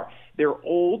 They are. They're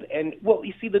old, and, well,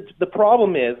 you see, the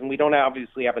problem is, and we don't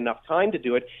obviously have enough time to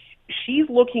do it, she's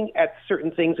looking at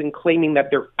certain things and claiming that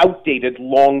they're outdated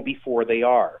long before they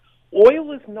are.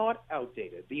 Oil is not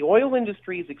outdated. The oil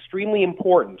industry is extremely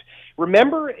important.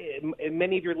 Remember,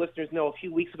 many of your listeners know a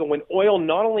few weeks ago when oil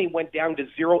not only went down to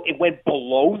zero, it went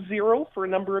below zero for a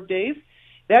number of days.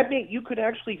 That meant you could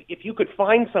actually, if you could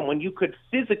find someone, you could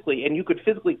physically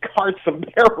cart some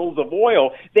barrels of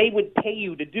oil, they would pay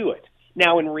you to do it.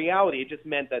 Now, in reality, it just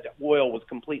meant that oil was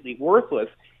completely worthless.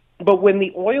 But when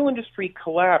the oil industry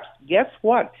collapsed, guess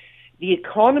what? The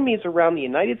economies around the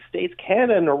United States,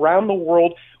 Canada, and around the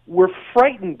world were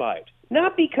frightened by it.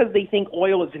 Not because they think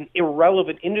oil is an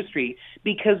irrelevant industry,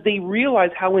 because they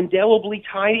realize how indelibly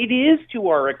tied it is to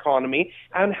our economy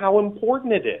and how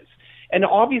important it is. And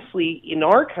obviously, in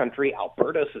our country,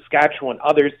 Alberta, Saskatchewan,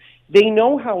 others, they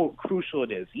know how crucial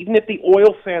it is. Even if the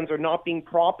oil sands are not being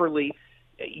properly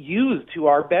used to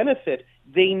our benefit,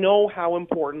 they know how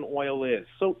important oil is.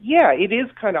 So, yeah, it is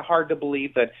kind of hard to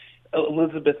believe that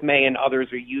Elizabeth May and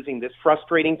others are using this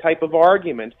frustrating type of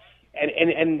argument,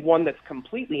 and one that's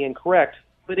completely incorrect.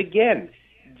 But again,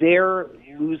 they're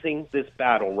losing this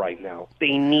battle right now.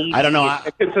 They need, I don't know.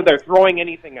 So they're throwing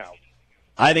anything out.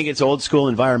 I think it's old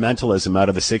school environmentalism out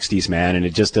of the 60s, man, and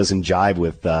it just doesn't jive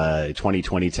with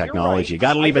 2020 technology. Right. You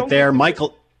got to leave it there.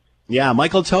 Michael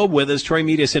Taube with us, Troy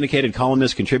Media syndicated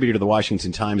columnist, contributor to the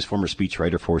Washington Times, former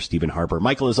speechwriter for Stephen Harper.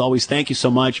 Michael, as always, thank you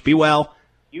so much. Be well.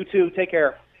 You too. Take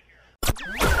care.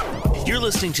 You're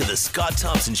listening to the Scott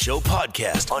Thompson Show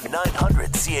podcast on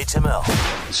 900 CHML.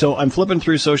 So I'm flipping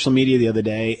through social media the other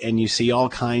day, and you see all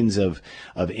kinds of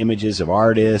images of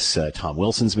artists. Tom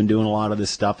Wilson's been doing a lot of this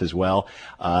stuff as well,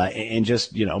 and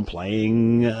just,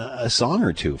 playing a song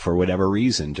or two for whatever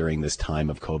reason during this time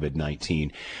of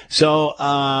COVID-19. So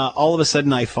all of a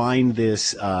sudden I find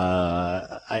this,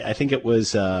 I think it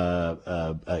was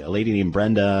a lady named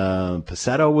Brenda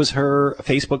Pacetto was her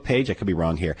Facebook page. I could be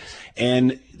wrong here.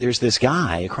 And there's this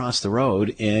guy across the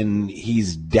road, and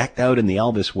he's decked out in the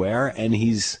Elvis wear, and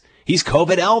he's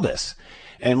COVID Elvis.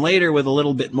 And later, with a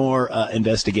little bit more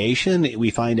investigation, we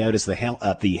find out it's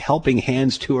the Helping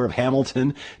Hands Tour of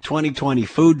Hamilton 2020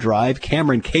 food drive.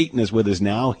 Cameron Caton is with us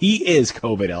now. He is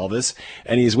COVID Elvis,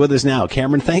 and he's with us now.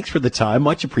 Cameron, thanks for the time.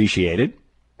 Much appreciated.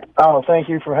 Oh, thank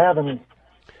you for having me.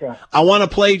 Yeah. I want to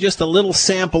play just a little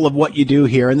sample of what you do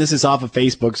here, and this is off of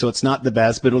Facebook, so it's not the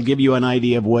best, but it'll give you an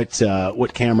idea of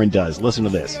what Cameron does. Listen to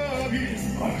this.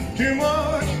 Too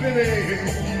much, baby.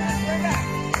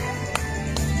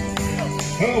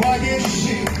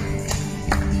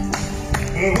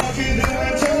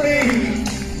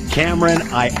 Cameron,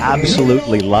 I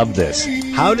absolutely love this.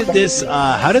 How did this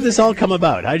all come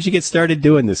about? How did you get started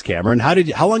doing this, Cameron? How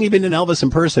long have you been an Elvis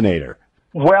impersonator?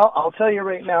 Well, I'll tell you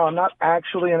right now, I'm not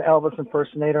actually an Elvis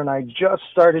impersonator, and I just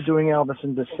started doing Elvis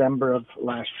in December of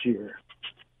last year.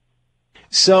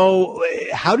 So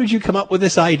how did you come up with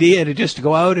this idea to just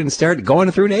go out and start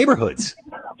going through neighborhoods?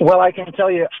 Well, I can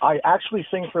tell you, I actually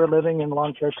sing for a living in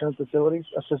long-term care facilities,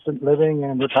 assisted living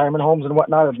and retirement homes and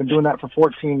whatnot. I've been doing that for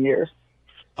 14 years.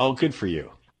 Oh, good for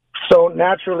you. So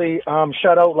naturally,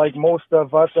 shout out like most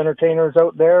of us entertainers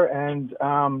out there, and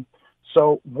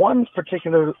so one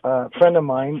particular friend of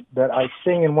mine that I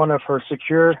sing in one of her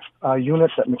secure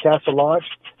units at Macassa Lodge,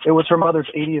 it was her mother's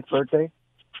 80th birthday.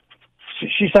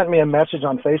 She sent me a message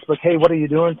on Facebook, hey, what are you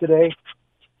doing today?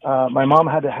 My mom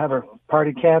had to have her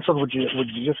party canceled. Would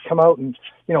you just come out and,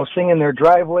 sing in their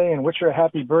driveway and wish her a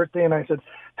happy birthday? And I said,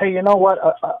 hey, you know what?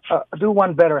 Do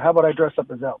one better. How about I dress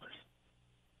up as Elvis?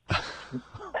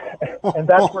 And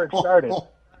that's where it started.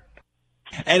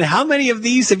 And how many of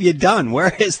these have you done? Where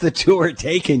has the tour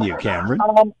taken you, Cameron?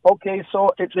 Okay,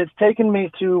 so it's taken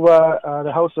me to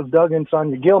the house of Doug and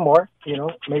Sonia Gilmore,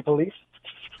 Maple Leaf.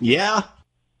 Yeah.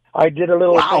 I did a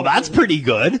little... Wow, that's pretty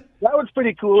good. That was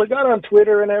pretty cool. It got on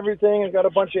Twitter and everything. It got a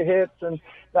bunch of hits, and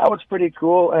that was pretty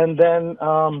cool. And then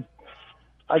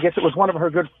I guess it was one of her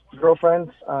good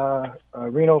girlfriends,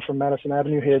 Reno from Madison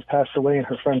Avenue. He had passed away, and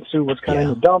her friend Sue was kind of in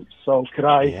the dumps. So could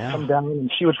I come down? And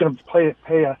she was going to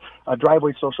pay a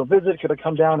driveway social visit. Could I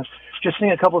come down and just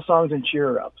sing a couple songs and cheer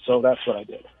her up? So that's what I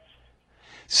did.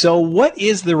 So what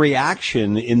is the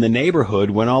reaction in the neighborhood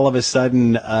when all of a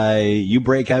sudden you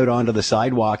break out onto the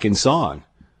sidewalk in song?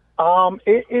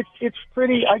 It's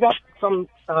pretty. I got some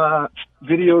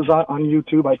videos on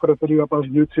YouTube. I put a video up on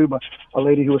YouTube. A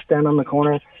lady who was standing on the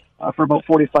corner for about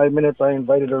 45 minutes. I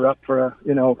invited her up for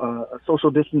a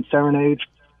social distance serenade.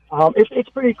 It's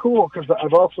pretty cool because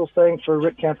I've also sang for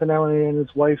Rick Campanelli and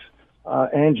his wife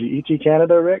Angie, E.T.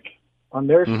 Canada Rick, on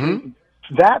their street.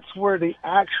 That's where the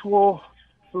actual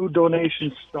food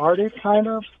donation started, kind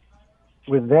of,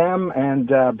 with them and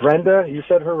Brenda. You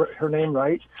said her name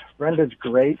right. Brenda's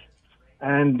great.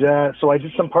 And so I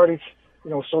did some parties,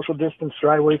 social distance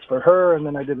driveways for her, and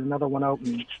then I did another one out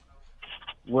in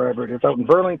wherever it is, out in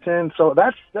Burlington. So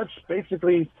that's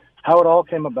basically how it all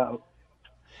came about.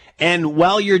 And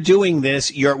while you're doing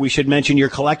this, we should mention you're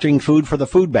collecting food for the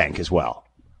food bank as well.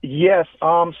 Yes.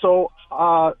 So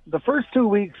the first 2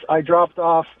 weeks, I dropped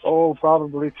off,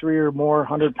 probably 3 or more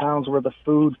 100 pounds worth of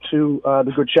food to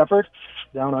the Good Shepherd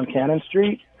down on Cannon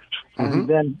Street. Mm-hmm. And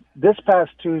then this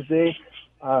past Tuesday,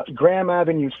 Graham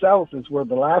Avenue South is where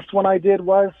the last one I did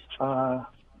was. A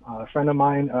friend of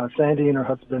mine, Sandy, and her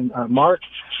husband, Mark,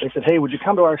 they said, hey, would you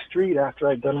come to our street after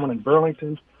I'd done one in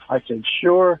Burlington? I said,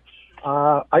 sure.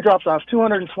 I dropped off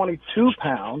 222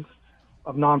 pounds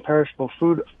of non-perishable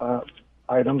food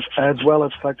items, as well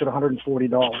as collected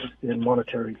 $140 in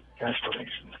monetary cash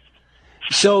donations.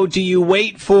 So do you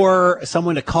wait for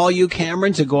someone to call you,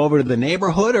 Cameron, to go over to the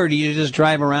neighborhood, or do you just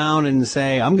drive around and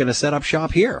say, I'm going to set up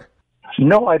shop here?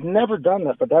 No, I've never done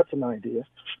that, but that's an idea.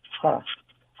 Huh.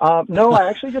 No, I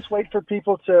actually just wait for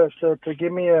people to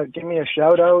give me a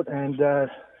shout out, and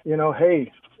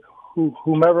hey,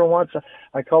 whomever wants.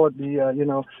 I call it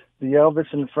the Elvis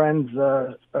and Friends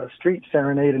street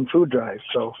serenade and food drive.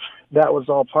 So that was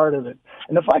all part of it.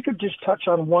 And if I could just touch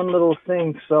on one little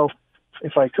thing, so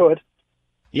if I could.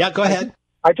 Yeah, go ahead.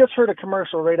 I just heard a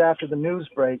commercial right after the news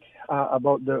break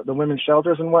about the women's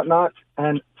shelters and whatnot,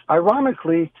 and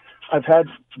ironically, I've had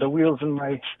the wheels in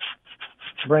my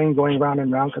brain going round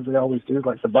and round, because they always do,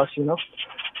 like the bus,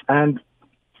 and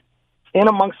in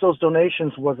amongst those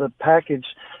donations was a package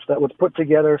that was put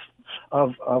together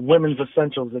of women's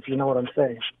essentials, if you know what I'm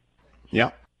saying.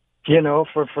 Yeah.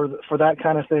 For that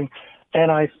kind of thing.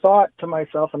 And I thought to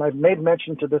myself, and I've made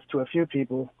mention to this to a few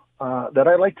people, that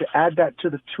I'd like to add that to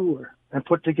the tour and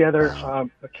put together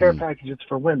care packages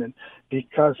for women,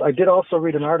 because I did also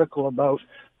read an article about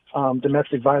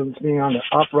domestic violence being on the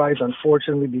uprise,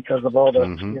 unfortunately, because of all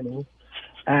the,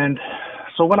 And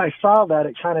so when I saw that,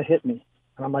 it kind of hit me.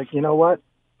 And I'm like, you know what?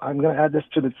 I'm going to add this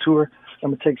to the tour. I'm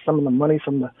going to take some of the money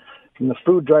from the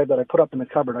food drive that I put up in the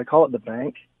cupboard. I call it the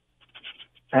bank.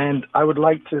 And I would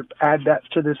like to add that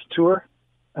to this tour,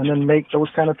 and then make those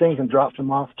kind of things and drop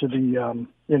them off to the,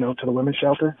 to the women's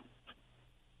shelter.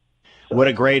 What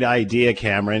a great idea,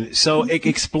 Cameron. So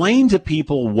explain to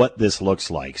people what this looks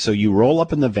like. So you roll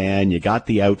up in the van, you got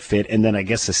the outfit, and then I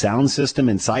guess the sound system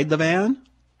inside the van?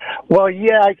 Well,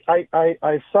 yeah,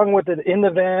 I sung with it in the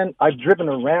van. I've driven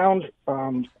around.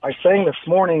 I sang this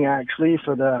morning, actually,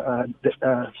 for the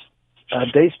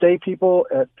day stay people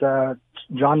at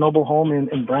John Noble Home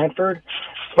in Brantford.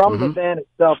 From the van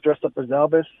itself, dressed up as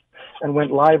Elvis, and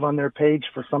went live on their page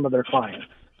for some of their clients.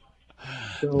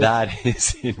 So, that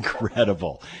is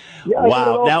incredible. Yeah,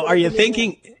 wow. Now, are you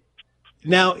thinking...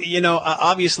 Now,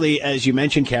 obviously, as you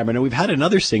mentioned, Cameron, and we've had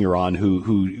another singer on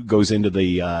who goes into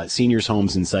the seniors'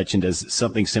 homes and such and does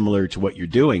something similar to what you're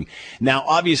doing. Now,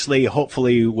 obviously,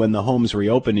 hopefully, when the homes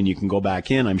reopen and you can go back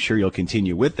in, I'm sure you'll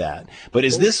continue with that. But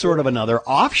is this sort of another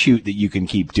offshoot that you can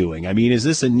keep doing? I mean, is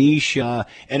this a niche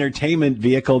entertainment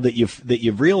vehicle that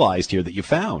you've realized here, that you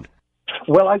found?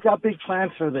 Well, I've got big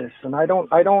plans for this, and I don't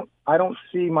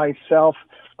see myself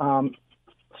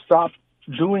stop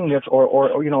doing this,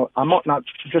 or I'm not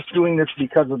just doing this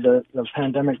because of the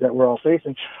pandemic that we're all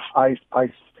facing. I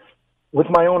with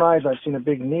my own eyes, I've seen a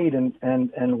big need, and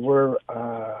we're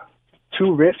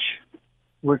too rich.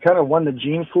 We're kind of won the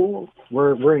gene pool.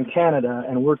 We're in Canada,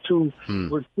 and we're too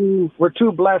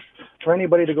blessed for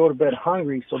anybody to go to bed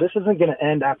hungry. So this isn't going to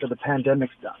end after the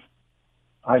pandemic's done.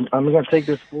 I'm going to take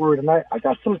this forward, and I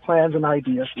got some plans and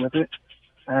ideas with it,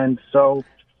 and so.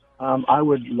 I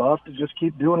would love to just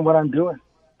keep doing what I'm doing,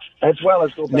 as well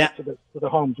as go back to the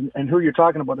homes. And who you're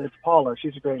talking about, it's Paula.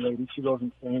 She's a great lady. She goes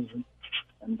and sings.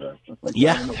 And stuff like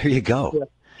that. There you go.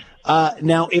 Yeah.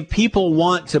 Now, if people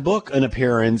want to book an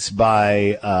appearance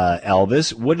by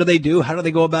Elvis, what do they do? How do they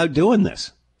go about doing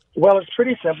this? Well, it's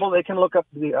pretty simple. They can look up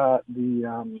they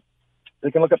can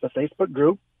look up the Facebook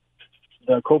group,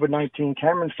 the COVID-19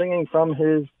 Cameron singing from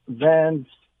his van's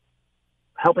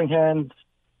Helping Hands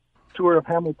Tour of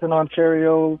Hamilton,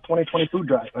 Ontario 2020 food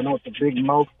drive. I know it's a big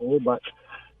mouthful, but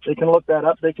they can look that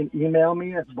up. They can email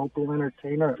me at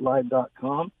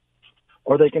vocalentertainer@live.com,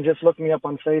 or they can just look me up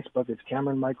on Facebook. It's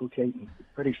Cameron Michael Caton.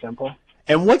 Pretty simple.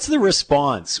 And what's the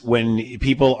response when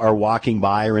people are walking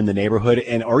by or in the neighborhood,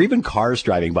 or even cars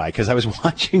driving by? Because I was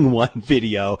watching one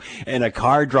video and a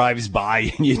car drives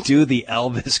by and you do the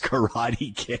Elvis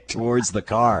karate kick towards the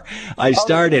car. I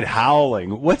started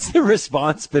howling. What's the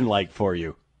response been like for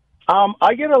you?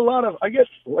 I get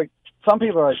like some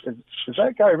people are like, is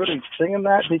that guy really singing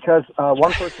that? Because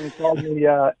one person called me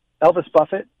Elvis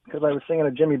Buffett because I was singing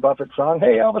a Jimmy Buffett song.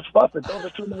 Hey, Elvis Buffett, those are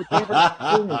two of my favorite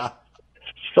singers.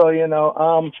 So,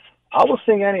 I will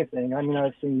sing anything. I mean,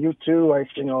 I sing U2, I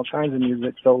sing all kinds of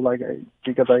music. So,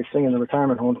 because I sing in the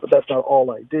retirement homes, but that's not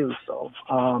all I do. So,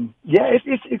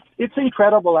 it's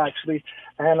incredible actually,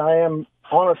 and I am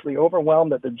honestly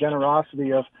overwhelmed at the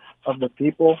generosity of the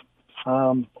people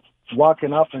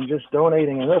walking up and just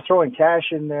donating, and they're throwing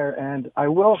cash in there. And I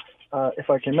will, if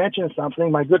I can mention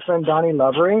something, my good friend Donnie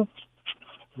Lovering,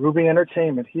 Ruby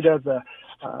Entertainment, he does a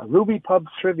Ruby Pub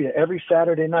Trivia every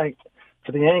Saturday night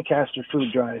for the Ancaster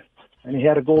Food Drive. And he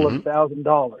had a goal of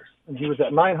 $1,000, and he was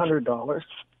at $900,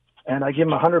 and I give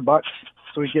him $100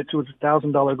 so he get to his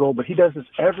 $1,000 goal. But he does this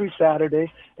every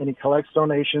Saturday, and he collects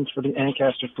donations for the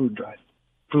Ancaster Food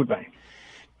Bank.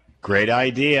 Great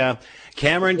idea.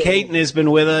 Cameron Caton has been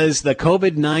with us. The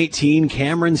COVID-19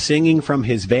 Cameron singing from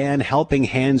his van Helping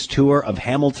Hands tour of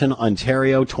Hamilton,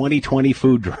 Ontario 2020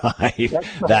 food drive.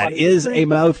 That is a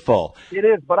mouthful. It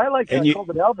is, but I like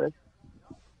COVID Elvis.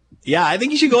 Yeah, I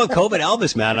think you should go with COVID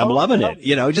Elvis, man. I'm loving it.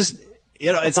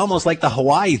 It's almost like the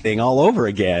Hawaii thing all over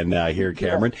again here,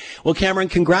 Cameron. Yeah. Well, Cameron,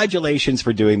 congratulations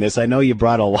for doing this. I know you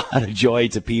brought a lot of joy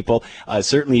to people,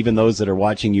 certainly even those that are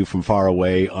watching you from far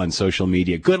away on social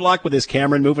media. Good luck with this,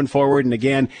 Cameron, moving forward. And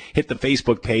again, hit the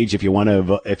Facebook page if you want to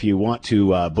book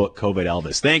COVID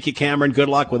Elvis. Thank you, Cameron. Good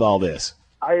luck with all this.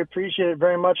 I appreciate it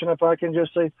very much. And if I can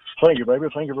just say thank you, baby.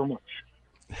 Thank you very much.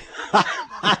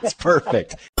 That's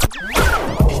perfect.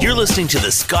 You're listening to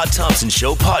the Scott Thompson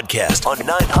Show podcast on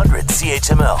 900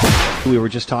 CHML. We were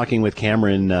just talking with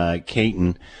Cameron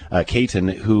Caton,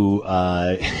 who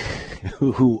I've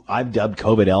dubbed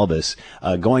COVID Elvis,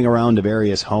 going around to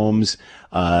various homes,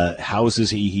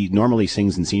 houses. He normally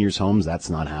sings in seniors' homes. That's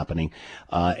not happening.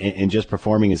 And just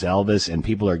performing as Elvis, and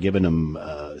people are giving him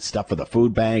stuff for the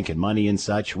food bank and money and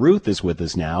such. Ruth is with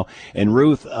us now, and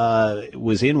Ruth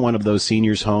was in one of those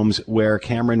seniors' homes where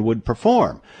Cameron would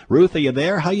perform. Ruth, are you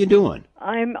there? How you doing?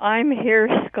 I'm here,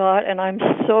 Scott, and I'm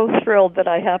so thrilled that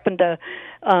I happen to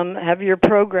have your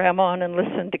program on and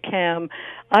listen to Cam.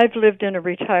 I've lived in a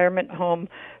retirement home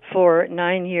for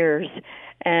 9 years,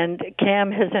 and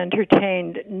Cam has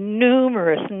entertained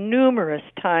numerous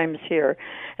times here.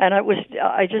 And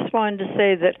I just wanted to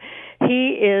say that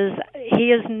he is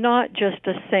not just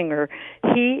a singer.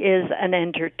 He is an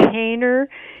entertainer.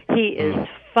 He is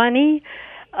funny.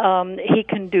 He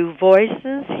can do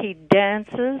voices. He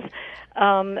dances.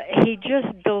 He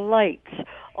just delights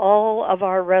all of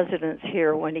our residents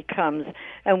here when he comes,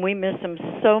 and we miss him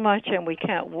so much, and we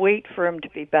can't wait for him to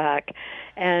be back.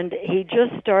 And he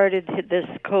just started this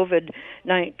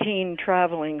COVID-19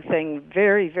 traveling thing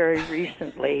very, very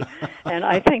recently, and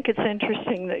I think it's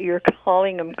interesting that you're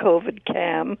calling him COVID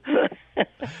Cam.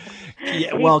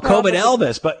 Yeah, well, COVID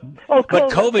Elvis, but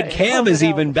COVID Cam is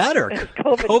even better.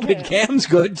 COVID Cam's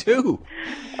good too.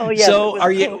 Oh yeah. So,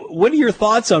 what are your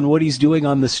thoughts on what he's doing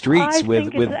on the streets? I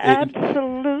think it's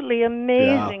absolutely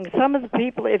amazing. Yeah. Some of the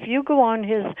people, if you go on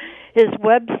his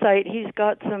website, he's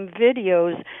got some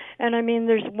videos, and I mean,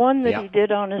 there's one that he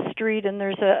did on a street, and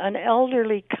there's an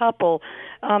elderly couple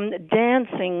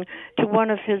dancing to one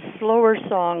of his slower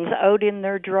songs out in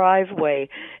their driveway.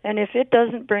 And if it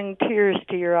doesn't bring tears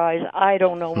to your eyes, I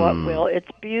don't know what will.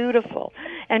 It's beautiful.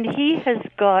 And he has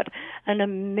got an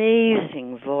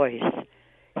amazing voice.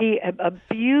 A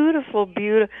beautiful,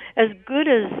 as good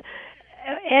as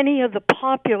any of the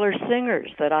popular singers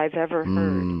that I've ever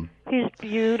heard. He's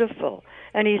beautiful,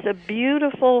 and he's a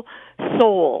beautiful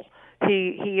soul.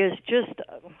 He is just,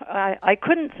 I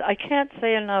can't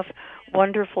say enough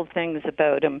wonderful things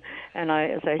about him. And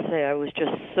as I say, I was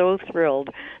just so thrilled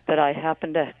that I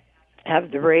happened to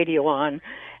have the radio on,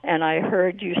 and I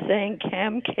heard you saying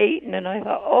Cam Caton, and I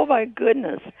thought, oh my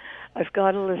goodness, I've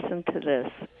got to listen to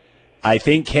this. I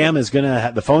think Cam is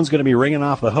the phone's going to be ringing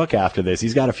off the hook after this.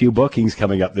 He's got a few bookings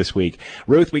coming up this week.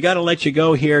 Ruth, we got to let you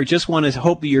go here. Just want to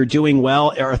hope that you're doing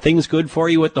well. Are things good for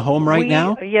you at the home right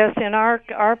now? Yes, in our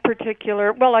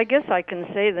particular, well, I guess I can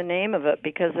say the name of it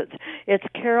because it's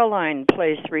Caroline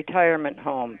Place Retirement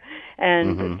Home.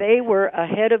 And they were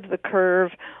ahead of the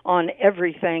curve on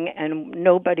everything, and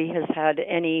nobody has had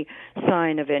any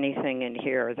sign of anything in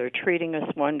here. They're treating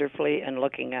us wonderfully and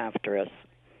looking after us.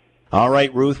 All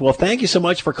right, Ruth. Well, thank you so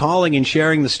much for calling and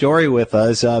sharing the story with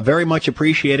us. Very much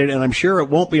appreciated, and I'm sure it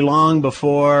won't be long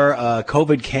before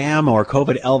COVID Cam or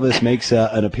COVID Elvis makes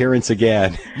an appearance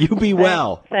again. You be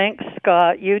well. Thanks,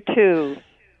 Scott. You too.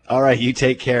 All right, you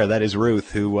take care. That is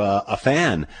Ruth, who a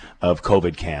fan of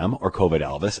COVID Cam or COVID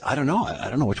Elvis. I don't know. I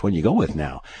don't know which one you go with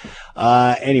now.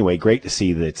 Anyway, great to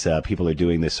see that people are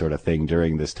doing this sort of thing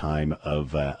during this time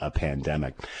of a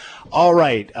pandemic. All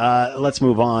right, let's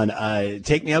move on.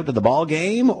 Take me out to the ball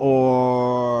game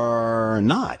or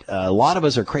not? A lot of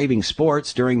us are craving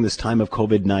sports during this time of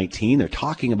COVID-19. They're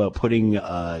talking about putting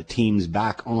teams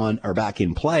back on or back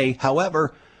in play.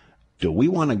 However, do we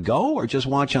want to go or just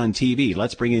watch on TV?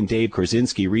 Let's bring in Dave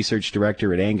Korzinski, Research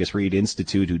Director at Angus Reid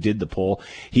Institute, who did the poll.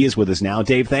 He is with us now.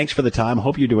 Dave, thanks for the time.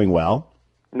 Hope you're doing well.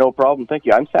 No problem. Thank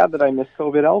you. I'm sad that I missed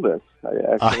COVID Elvis.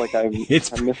 I feel like I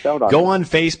missed out on it. Go on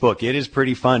Facebook. It is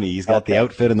pretty funny. He's got the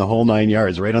outfit and the whole 9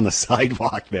 yards right on the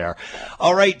sidewalk there.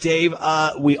 All right, Dave,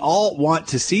 we all want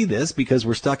to see this because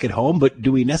we're stuck at home, but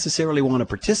do we necessarily want to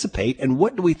participate? And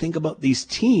what do we think about these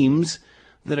teams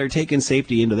that are taking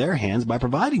safety into their hands by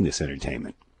providing this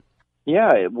entertainment?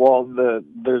 Yeah, well,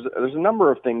 there's a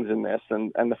number of things in this,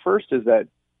 and the first is that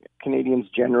Canadians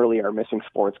generally are missing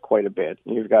sports quite a bit.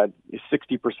 You've got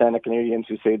 60% of Canadians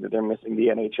who say that they're missing the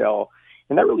NHL,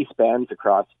 and that really spans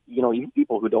across, even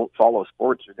people who don't follow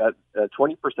sports. You've got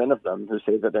 20% of them who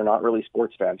say that they're not really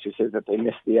sports fans, who say that they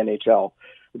miss the NHL,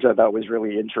 which I thought was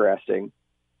really interesting.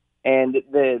 And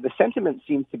the sentiment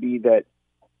seems to be that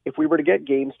if we were to get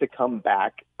games to come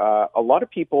back, a lot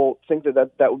of people think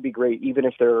that would be great, even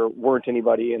if there weren't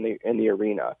anybody in the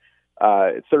arena.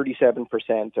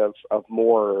 37% of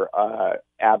more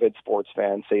avid sports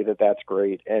fans say that that's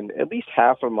great, and at least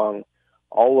half among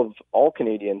all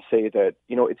Canadians say that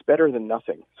it's better than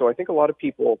nothing. So I think a lot of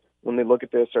people, when they look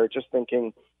at this, are just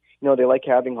thinking, they like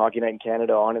having Hockey Night in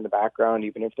Canada on in the background,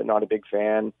 even if they're not a big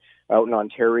fan. Out in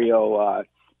Ontario,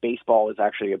 baseball is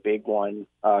actually a big one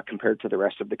compared to the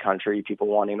rest of the country, people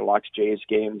wanting to watch Jays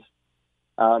games.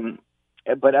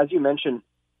 But as you mentioned,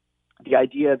 the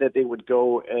idea that they would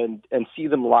go and see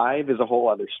them live is a whole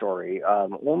other story.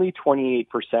 Only 28%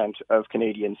 of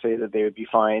Canadians say that they would be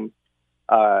fine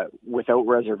without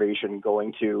reservation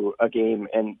going to a game,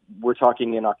 and we're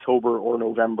talking in October or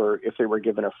November if they were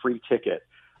given a free ticket.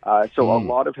 So a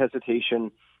lot of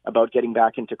hesitation about getting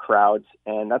back into crowds,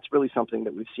 and that's really something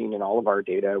that we've seen in all of our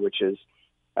data, which is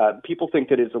people think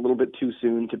that it's a little bit too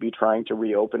soon to be trying to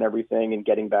reopen everything and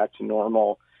getting back to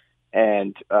normal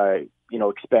and,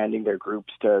 expanding their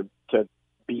groups to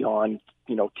beyond,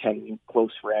 10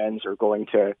 close friends or going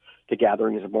to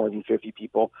gatherings of more than 50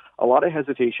 people. A lot of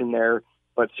hesitation there,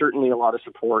 but certainly a lot of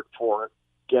support for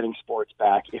getting sports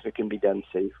back if it can be done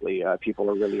safely. People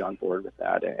are really on board with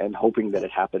that and hoping that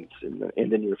it happens in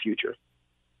the near future.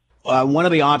 One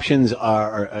of the options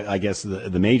are, I guess,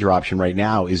 the major option right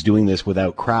now is doing this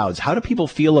without crowds. How do people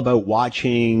feel about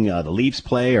watching the Leafs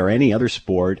play or any other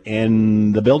sport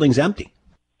and the building's empty?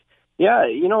 Yeah,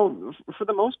 for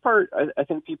the most part, I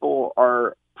think people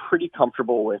are pretty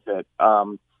comfortable with it.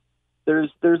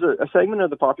 There's a segment of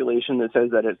the population that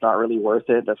says that it's not really worth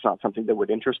it. That's not something that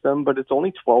would interest them, but it's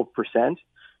only 12%.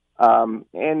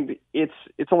 And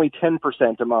it's only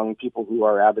 10% among people who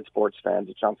are avid sports fans.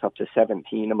 It jumps up to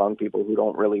 17 among people who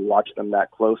don't really watch them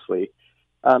that closely.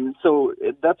 So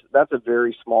that's a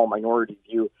very small minority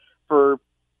view. For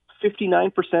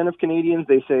 59% of Canadians,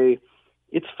 they say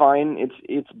it's fine.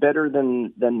 It's better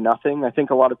than nothing. I think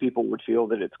a lot of people would feel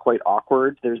that it's quite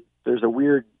awkward. There's a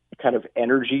weird kind of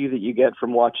energy that you get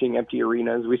from watching empty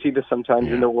arenas. We see this sometimes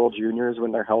in the World Juniors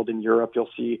when they're held in Europe. You'll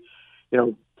see,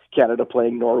 Canada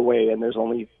playing Norway, and there's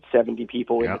only 70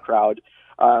 people in the crowd.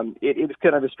 It's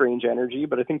kind of a strange energy,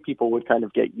 but I think people would kind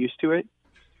of get used to it.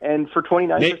 And for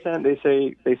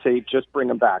 29%, they say just bring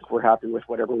them back. We're happy with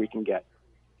whatever we can get.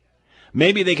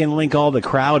 Maybe they can link all the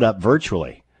crowd up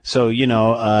virtually. So, you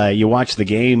watch the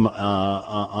game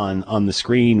on the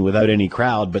screen without any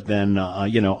crowd, but then,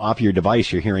 off your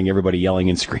device, you're hearing everybody yelling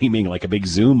and screaming like a big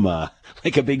Zoom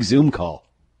call.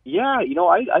 Yeah,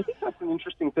 I think that's an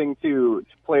interesting thing to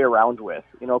play around with.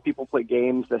 People play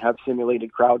games that have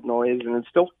simulated crowd noise, and it's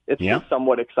still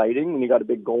somewhat exciting when you got a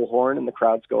big goal horn and the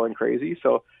crowd's going crazy.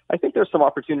 So I think there's some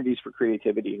opportunities for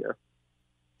creativity here.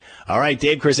 All right,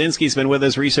 Dave Korzinski's been with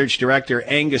us, Research Director,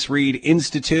 Angus Reid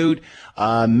Institute.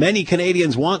 Many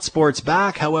Canadians want sports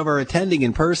back. However, attending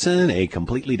in person, a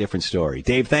completely different story.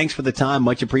 Dave, thanks for the time.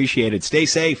 Much appreciated. Stay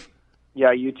safe.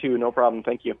 Yeah, you too. No problem.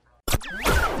 Thank you.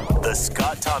 The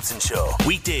Scott Thompson Show,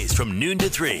 weekdays from noon to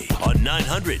 3 on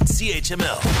 900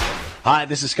 CHML. Hi,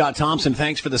 this is Scott Thompson.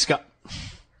 Thanks for the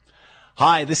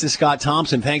Hi, this is Scott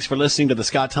Thompson. Thanks for listening to the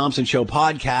Scott Thompson Show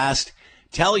podcast.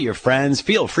 Tell your friends.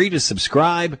 Feel free to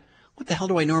subscribe. What the hell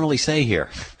do I normally say here?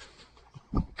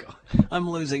 Oh, God, I'm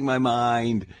losing my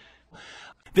mind.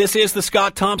 This is the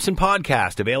Scott Thompson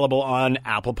Podcast, available on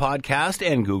Apple Podcast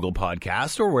and Google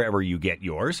Podcast or wherever you get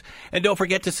yours. And don't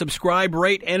forget to subscribe,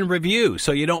 rate, and review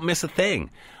so you don't miss a thing.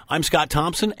 I'm Scott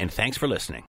Thompson, and thanks for listening.